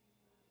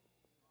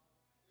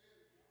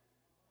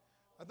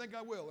 I think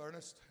I will,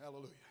 Ernest.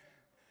 Hallelujah.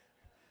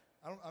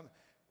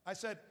 I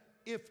said,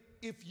 if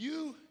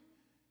you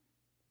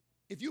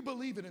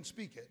believe it and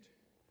speak it,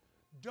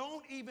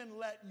 don't even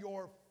let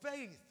your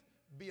faith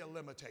be a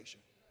limitation.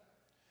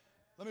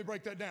 Let me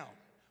break that down.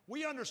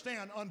 We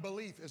understand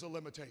unbelief is a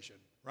limitation,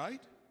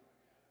 right?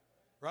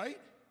 Right?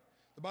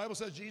 The Bible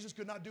says Jesus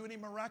could not do any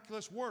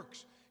miraculous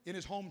works in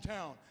his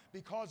hometown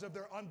because of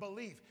their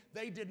unbelief.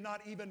 They did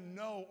not even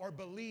know or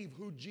believe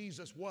who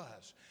Jesus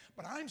was.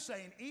 But I'm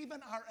saying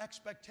even our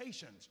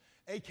expectations,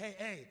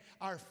 AKA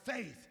our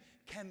faith,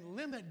 can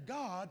limit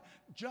God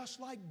just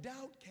like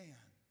doubt can. You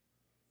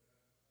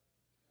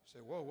say,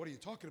 whoa, what are you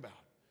talking about?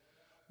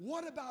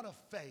 What about a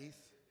faith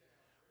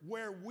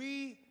where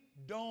we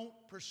don't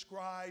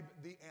prescribe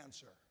the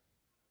answer?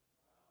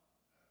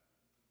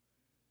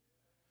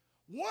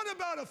 What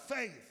about a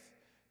faith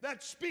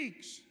that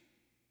speaks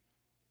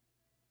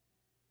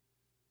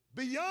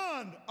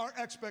beyond our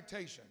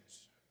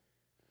expectations,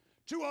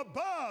 to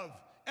above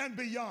and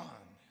beyond?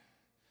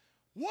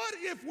 What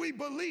if we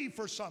believe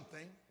for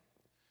something,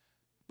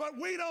 but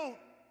we don't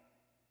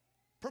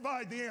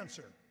provide the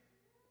answer,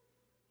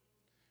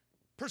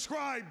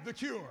 prescribe the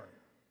cure,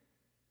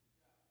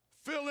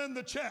 fill in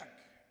the check?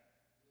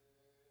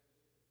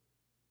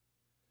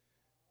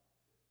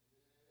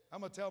 I'm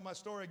going to tell my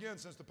story again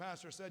since the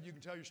pastor said you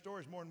can tell your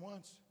stories more than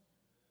once.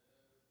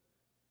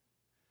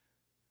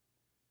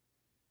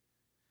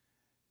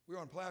 We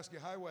were on Pulaski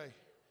Highway,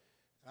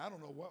 and I don't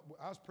know what,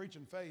 I was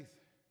preaching faith,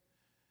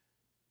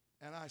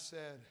 and I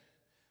said,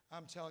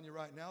 I'm telling you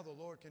right now, the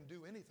Lord can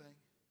do anything.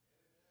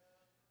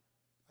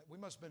 We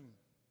must have been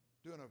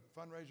doing a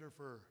fundraiser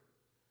for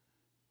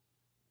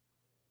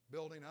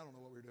building, I don't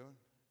know what we were doing.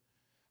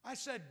 I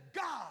said,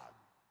 God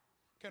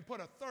can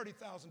put a $30,000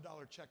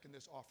 check in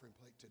this offering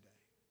plate today.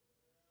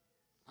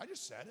 I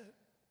just said it.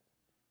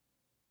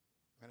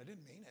 And I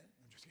didn't mean it.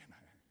 I'm just kidding.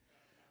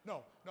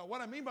 No,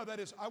 what I mean by that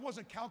is I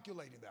wasn't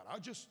calculating that.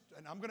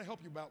 And I'm going to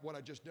help you about what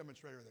I just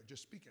demonstrated there.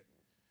 Just speak it.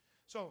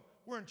 So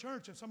we're in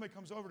church and somebody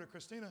comes over to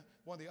Christina,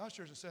 one of the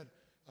ushers, and said,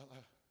 can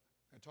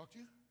I talk to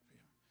you?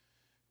 Yeah.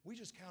 We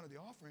just counted the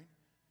offering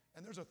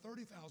and there's a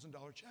 $30,000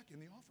 check in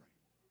the offering.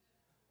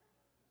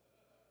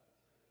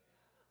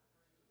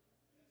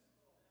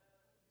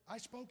 I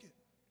spoke it.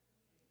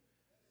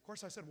 Of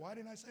course, I said, why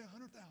didn't I say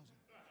 100,000?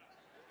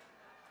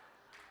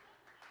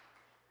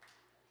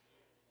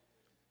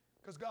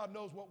 Because God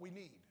knows what we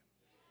need.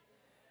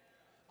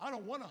 I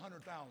don't want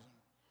 100,000.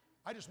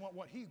 I just want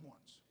what He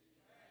wants.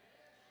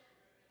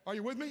 Are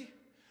you with me?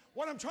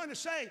 What I'm trying to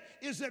say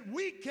is that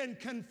we can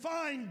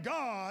confine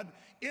God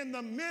in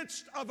the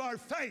midst of our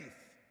faith.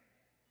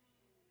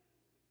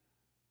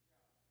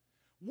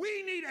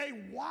 We need a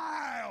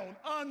wild,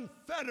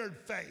 unfettered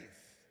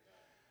faith.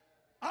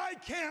 I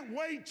can't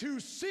wait to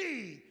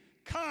see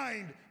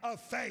kind of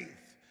faith.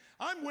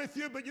 I'm with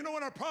you, but you know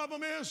what our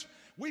problem is?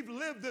 We've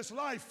lived this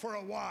life for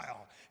a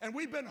while, and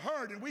we've been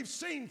hurt, and we've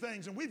seen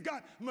things, and we've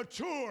got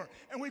mature,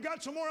 and we've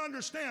got some more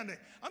understanding.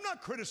 I'm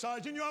not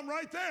criticizing you. I'm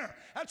right there.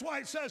 That's why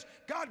it says,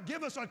 God,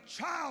 give us a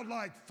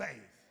childlike faith.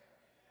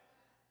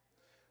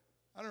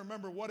 I don't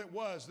remember what it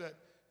was that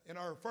in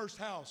our first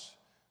house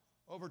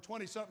over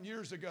 20-something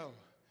years ago,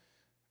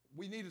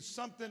 we needed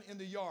something in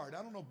the yard.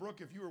 I don't know, Brooke,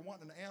 if you were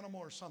wanting an animal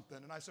or something.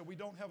 And I said, we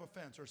don't have a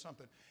fence or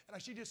something.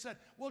 And she just said,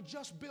 well,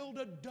 just build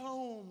a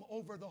dome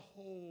over the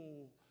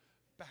whole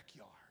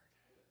backyard.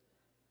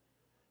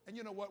 And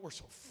you know what? We're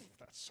so,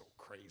 that's so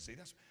crazy.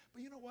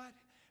 But you know what?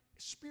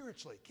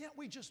 Spiritually, can't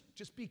we just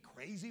be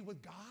crazy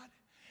with God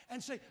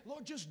and say,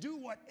 Lord, just do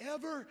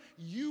whatever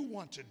you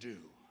want to do?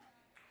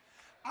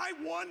 I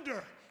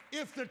wonder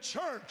if the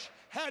church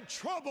had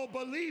trouble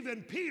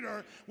believing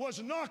Peter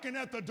was knocking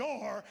at the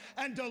door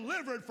and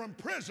delivered from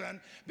prison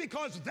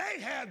because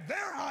they had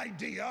their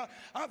idea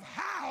of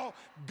how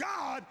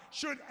God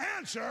should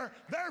answer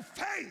their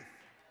faith.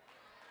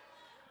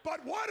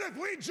 But what if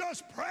we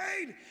just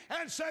prayed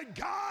and said,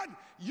 God,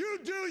 you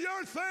do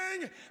your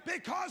thing,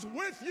 because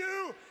with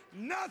you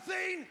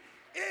nothing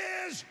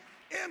is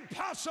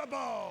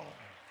impossible.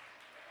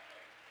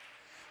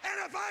 And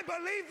if I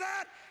believe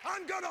that,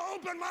 I'm going to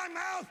open my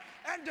mouth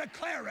and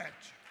declare it.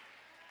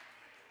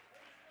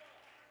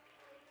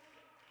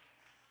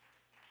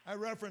 I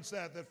reference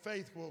that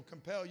faith will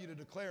compel you to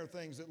declare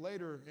things that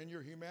later in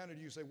your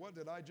humanity you say, what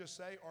did I just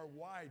say, or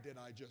why did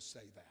I just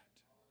say that?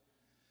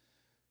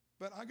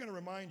 But I'm going to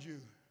remind you,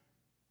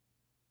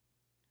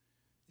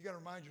 you got to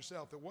remind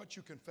yourself that what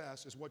you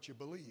confess is what you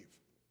believe.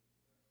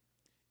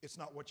 It's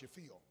not what you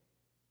feel.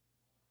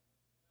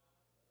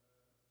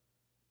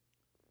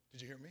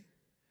 Did you hear me?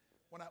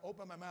 When I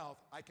open my mouth,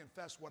 I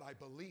confess what I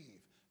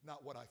believe,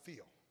 not what I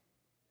feel.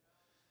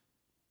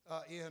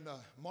 In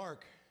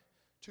Mark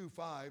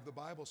 2:5, the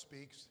Bible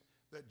speaks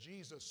that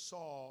Jesus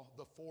saw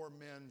the four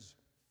men's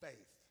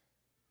faith.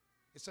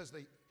 It says,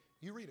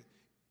 you read it,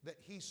 that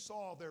He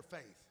saw their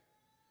faith.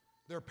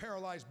 Their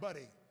paralyzed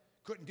buddy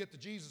couldn't get to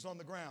Jesus on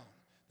the ground.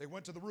 They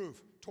went to the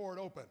roof, tore it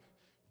open,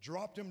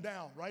 dropped him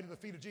down right at the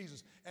feet of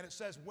Jesus. And it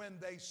says, when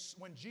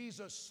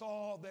Jesus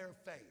saw their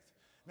faith.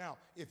 Now,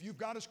 if you've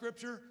got a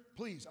scripture,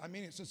 please, I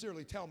mean it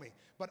sincerely, tell me.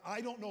 But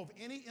I don't know of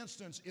any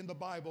instance in the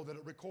Bible that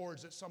it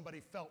records that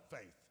somebody felt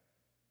faith.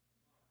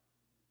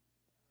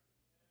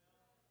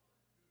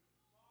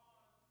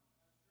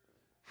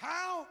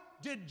 How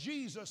did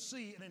Jesus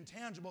see an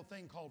intangible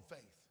thing called faith?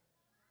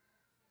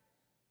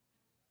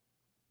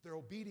 Their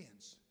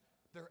obedience,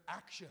 their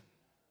action.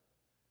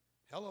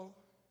 Hello.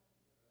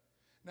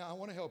 Now, I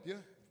want to help you.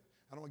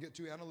 I don't want to get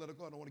too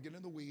analytical. I don't want to get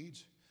in the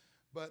weeds.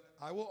 But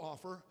I will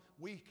offer,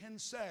 we can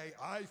say,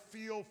 I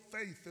feel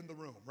faith in the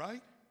room,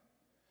 right?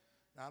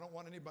 Now, I don't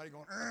want anybody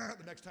going,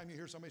 the next time you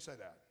hear somebody say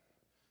that,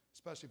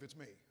 especially if it's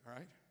me, all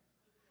right?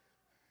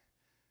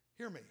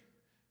 Hear me.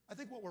 I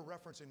think what we're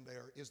referencing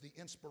there is the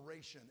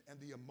inspiration and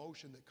the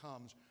emotion that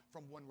comes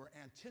from when we're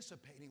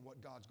anticipating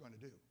what God's going to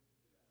do.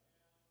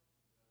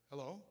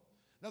 Hello?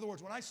 In other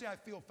words, when I say I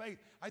feel faith,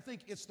 I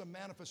think it's the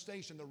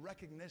manifestation, the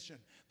recognition,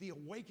 the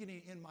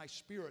awakening in my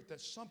spirit that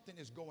something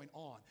is going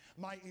on.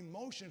 My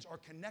emotions are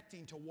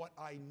connecting to what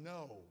I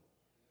know.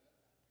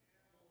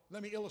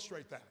 Let me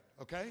illustrate that,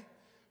 okay?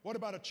 What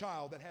about a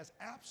child that has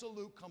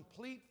absolute,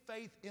 complete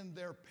faith in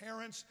their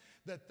parents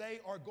that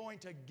they are going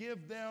to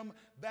give them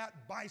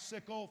that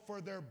bicycle for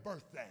their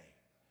birthday?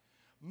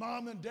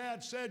 Mom and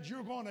dad said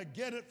you're going to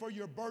get it for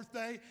your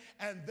birthday,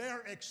 and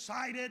they're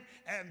excited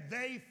and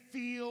they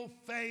feel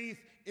faith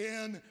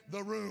in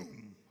the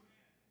room.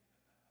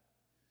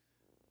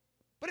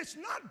 But it's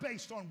not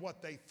based on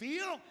what they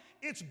feel,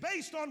 it's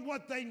based on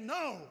what they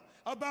know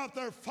about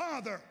their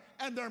father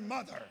and their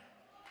mother.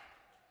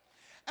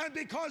 And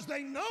because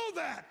they know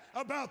that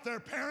about their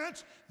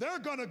parents, they're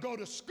going to go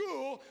to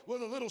school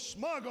with a little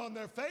smug on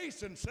their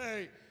face and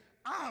say,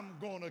 I'm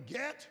going to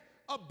get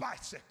a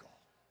bicycle.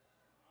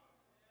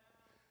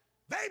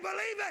 They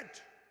believe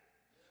it,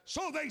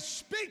 so they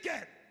speak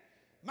it.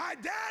 My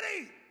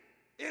daddy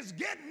is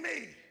getting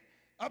me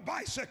a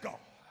bicycle.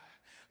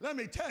 Let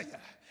me tell you,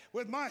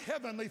 with my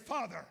heavenly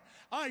Father,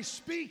 I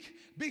speak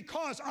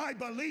because I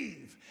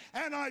believe,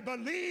 and I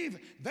believe,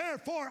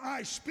 therefore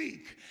I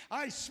speak.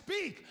 I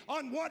speak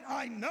on what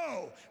I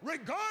know,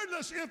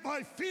 regardless if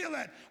I feel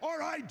it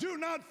or I do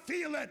not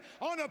feel it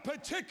on a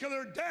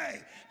particular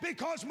day,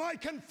 because my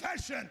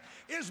confession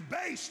is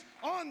based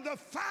on the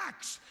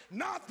facts,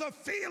 not the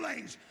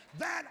feelings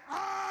that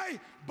I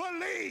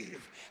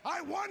believe.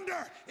 I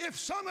wonder if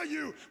some of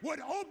you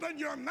would open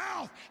your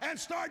mouth and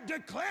start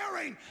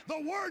declaring the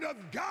Word of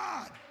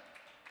God.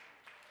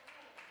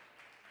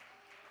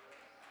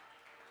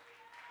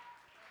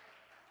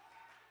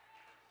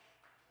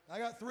 I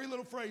got 3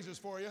 little phrases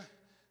for you.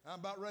 I'm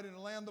about ready to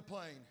land the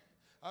plane.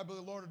 I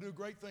believe the Lord will do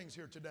great things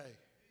here today.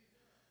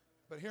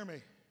 But hear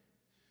me.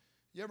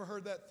 You ever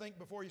heard that think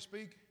before you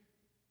speak?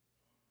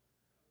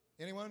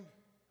 Anyone?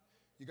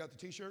 You got the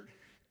t-shirt?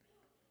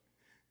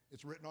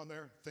 It's written on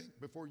there, think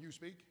before you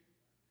speak.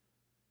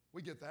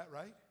 We get that,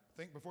 right?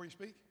 Think before you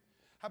speak.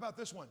 How about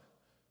this one?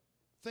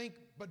 Think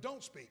but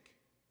don't speak.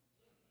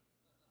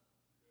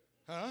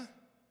 Huh?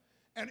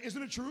 And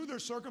isn't it true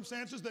there's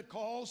circumstances that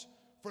calls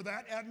for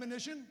that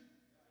admonition?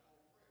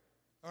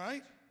 All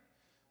right?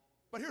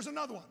 But here's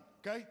another one,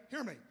 okay?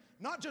 Hear me.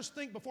 Not just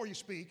think before you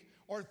speak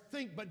or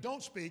think but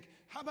don't speak.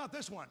 How about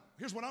this one?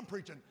 Here's what I'm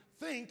preaching.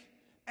 Think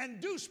and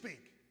do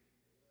speak.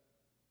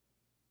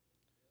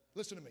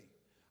 Listen to me.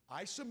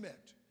 I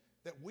submit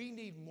that we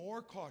need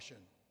more caution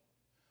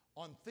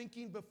on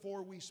thinking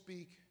before we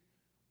speak,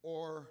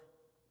 or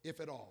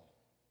if at all.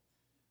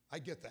 I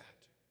get that.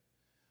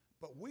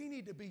 But we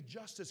need to be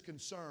just as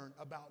concerned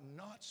about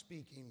not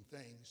speaking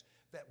things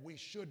that we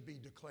should be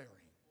declaring.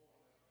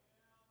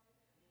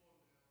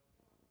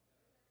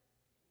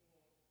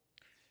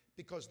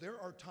 Because there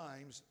are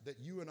times that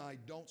you and I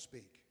don't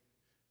speak.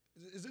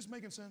 Is this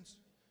making sense?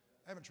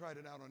 I haven't tried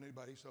it out on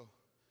anybody, so,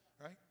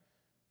 all right?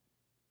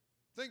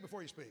 Think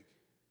before you speak.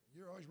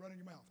 You're always running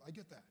your mouth. I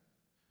get that.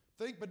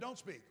 Think, but don't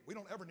speak. We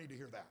don't ever need to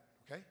hear that,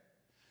 okay?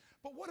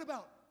 But what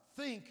about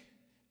think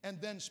and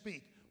then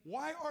speak?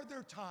 Why are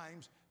there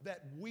times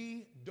that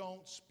we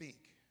don't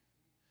speak?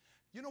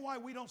 You know why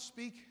we don't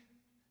speak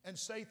and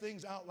say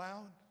things out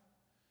loud?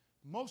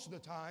 Most of the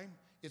time,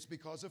 it's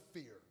because of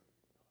fear.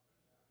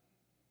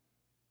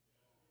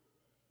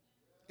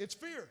 It's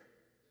fear.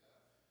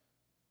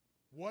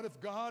 What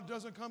if God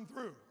doesn't come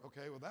through?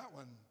 Okay, well, that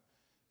one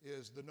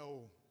is the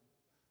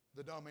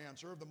dumb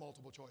answer of the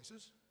multiple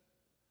choices.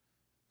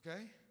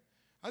 Okay?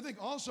 I think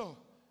also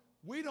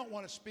we don't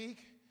want to speak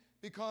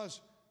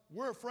because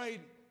we're afraid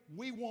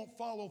we won't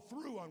follow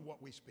through on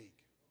what we speak.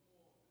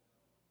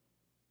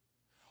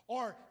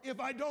 Or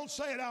if I don't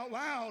say it out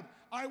loud,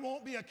 I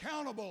won't be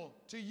accountable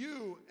to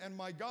you and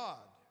my God.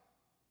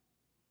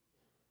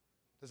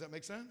 Does that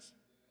make sense?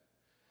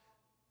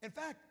 In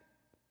fact,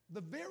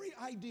 the very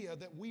idea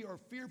that we are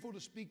fearful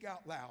to speak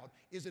out loud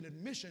is an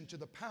admission to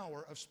the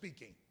power of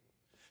speaking.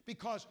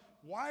 Because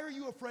why are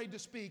you afraid to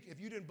speak if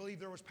you didn't believe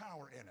there was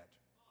power in it?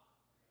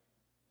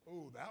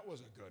 Oh, that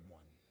was a good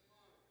one.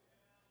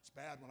 It's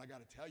bad when I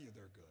got to tell you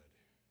they're good.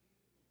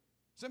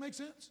 Does that make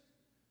sense?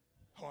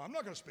 Oh, I'm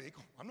not going to speak.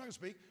 I'm not going to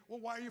speak. Well,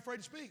 why are you afraid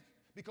to speak?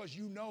 Because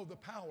you know the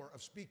power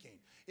of speaking.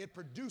 It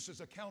produces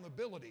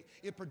accountability.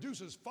 It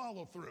produces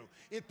follow through.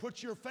 It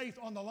puts your faith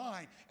on the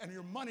line and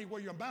your money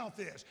where your mouth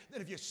is. That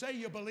if you say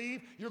you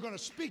believe, you're going to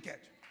speak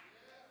it.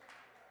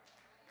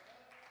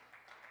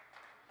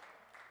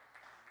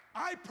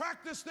 I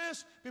practiced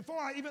this before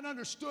I even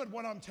understood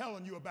what I'm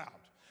telling you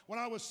about. When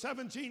I was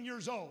 17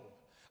 years old,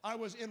 I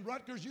was in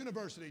Rutgers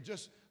University,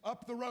 just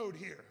up the road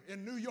here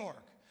in New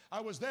York. I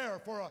was there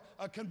for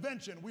a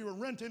convention. We were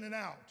renting it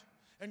out.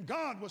 And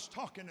God was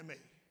talking to me.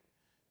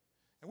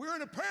 And we were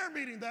in a prayer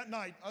meeting that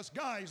night, us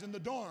guys in the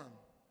dorm.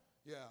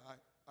 Yeah,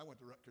 I went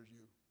to Rutgers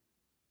U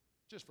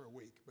just for a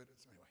week, but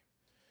it's anyway.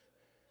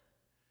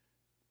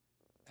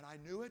 And I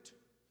knew it.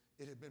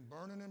 It had been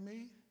burning in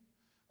me.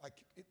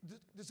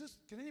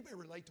 Can anybody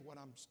relate to what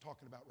I'm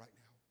talking about right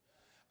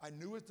now? I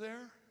knew it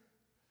there.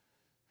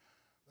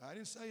 I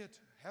didn't say it,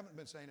 haven't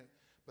been saying it.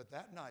 But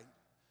that night,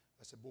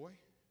 I said, boy,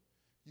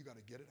 you got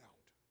to get it out.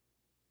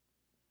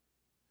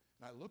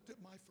 And I looked at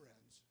my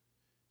friends,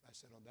 and I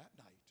said, on that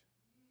night,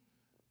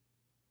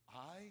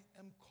 I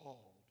am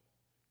called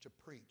to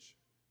preach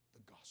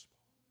the gospel.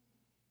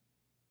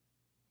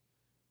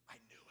 I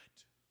knew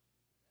it,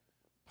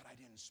 but I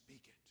didn't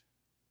speak it.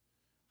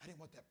 I didn't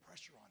want that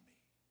pressure on me.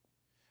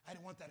 I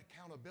didn't want that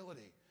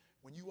accountability.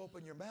 When you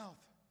open your mouth,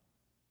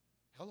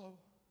 hello.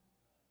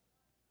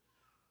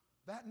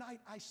 That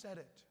night I said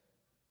it.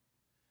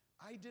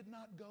 I did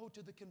not go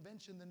to the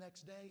convention the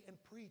next day and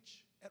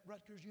preach at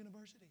Rutgers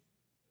University.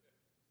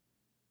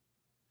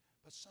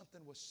 But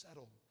something was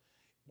settled.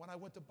 When I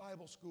went to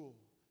Bible school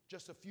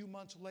just a few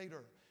months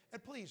later,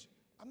 and please,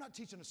 I'm not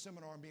teaching a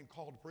seminar on being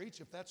called to preach.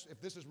 If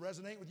this is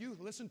resonating with you,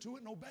 listen to it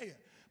and obey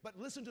it. But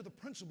listen to the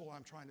principle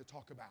I'm trying to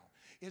talk about.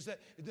 Is that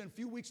then a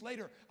few weeks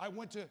later, I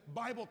went to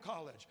Bible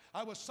college.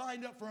 I was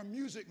signed up for a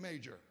music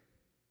major.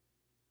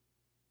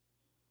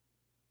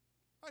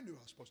 I knew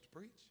I was supposed to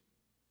preach.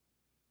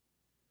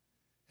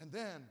 And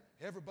then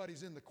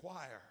everybody's in the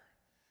choir,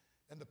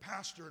 and the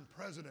pastor and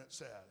president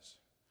says,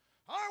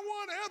 I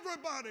want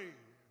everybody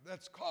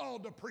that's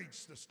called to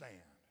preach to stand.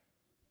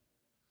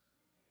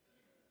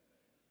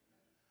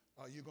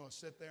 Are you going to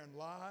sit there and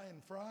lie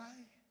and fry?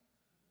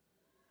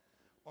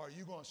 Or are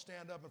you going to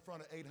stand up in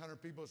front of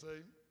 800 people and say,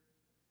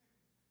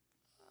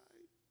 hi?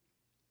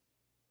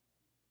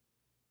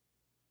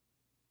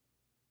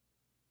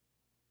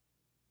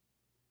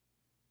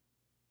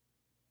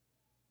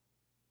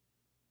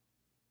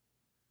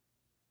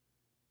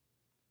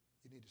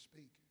 You need to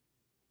speak.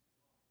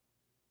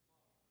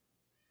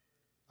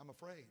 I'm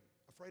afraid.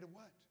 Afraid of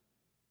what?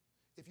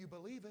 If you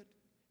believe it,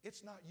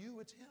 it's not you,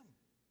 it's him.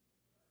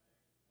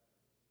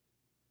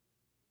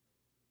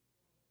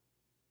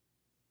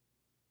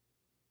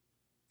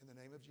 In the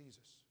name of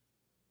Jesus.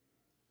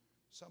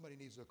 Somebody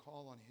needs to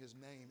call on his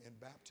name in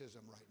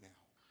baptism right now.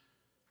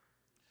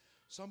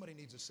 Somebody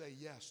needs to say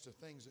yes to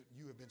things that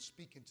you have been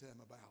speaking to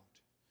them about.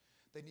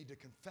 They need to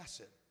confess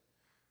it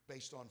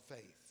based on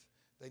faith.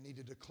 They need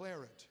to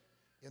declare it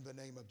in the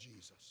name of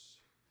Jesus.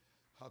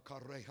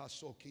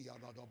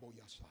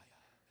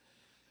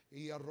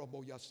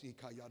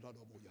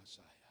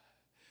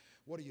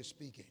 What are you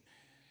speaking?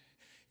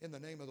 In the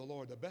name of the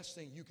Lord, the best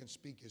thing you can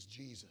speak is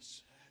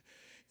Jesus.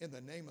 In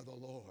the name of the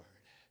Lord.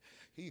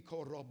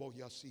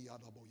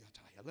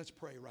 Let's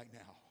pray right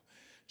now.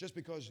 Just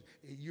because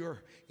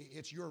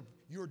it's your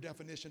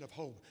definition of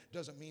hope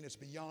doesn't mean it's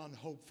beyond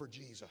hope for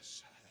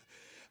Jesus.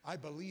 I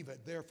believe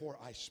it, therefore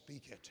I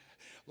speak it.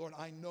 Lord,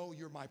 I know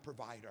you're my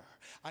provider.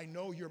 I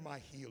know you're my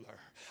healer.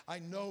 I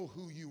know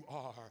who you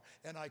are,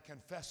 and I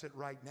confess it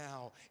right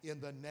now in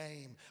the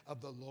name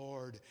of the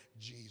Lord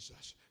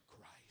Jesus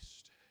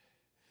Christ.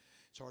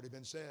 It's already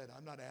been said.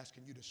 I'm not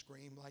asking you to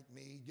scream like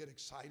me, get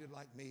excited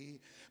like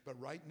me, but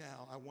right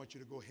now I want you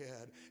to go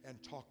ahead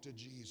and talk to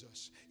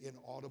Jesus in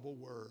audible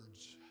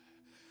words.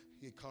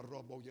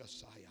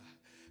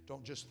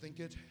 Don't just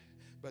think it,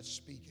 but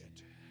speak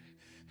it.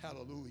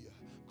 Hallelujah.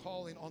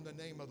 Calling on the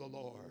name of the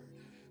Lord.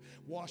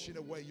 Washing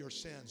away your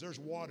sins. There's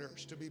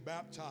waters to be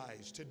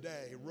baptized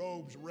today.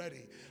 Robes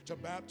ready to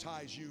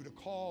baptize you, to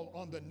call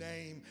on the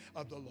name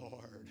of the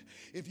Lord.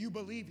 If you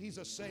believe he's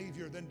a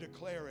Savior, then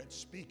declare it.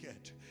 Speak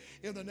it.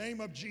 In the name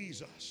of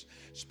Jesus.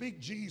 Speak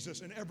Jesus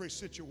in every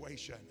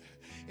situation.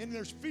 And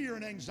there's fear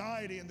and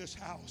anxiety in this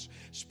house.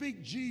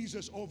 Speak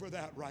Jesus over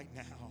that right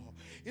now.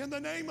 In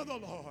the name of the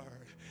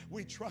Lord,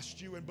 we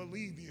trust you and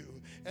believe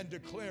you and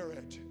declare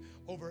it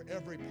over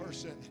every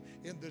person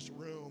in this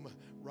room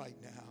right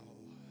now.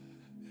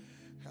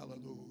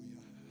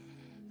 Hallelujah.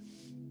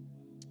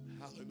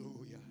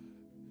 Hallelujah.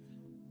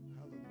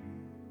 Hallelujah.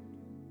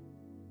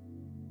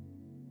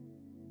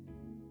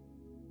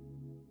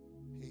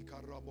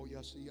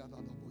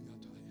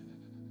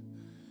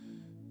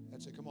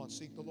 That's it. Come on,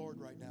 seek the Lord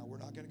right now. We're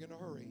not going to get in a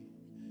hurry.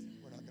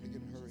 We're not going to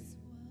get in a hurry.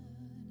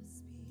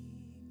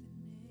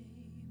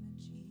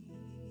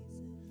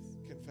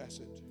 Confess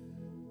it.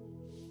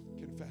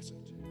 Confess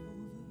it.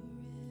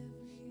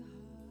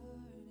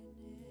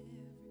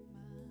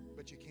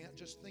 But you can't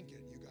just think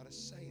it. You got to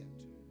say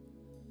it.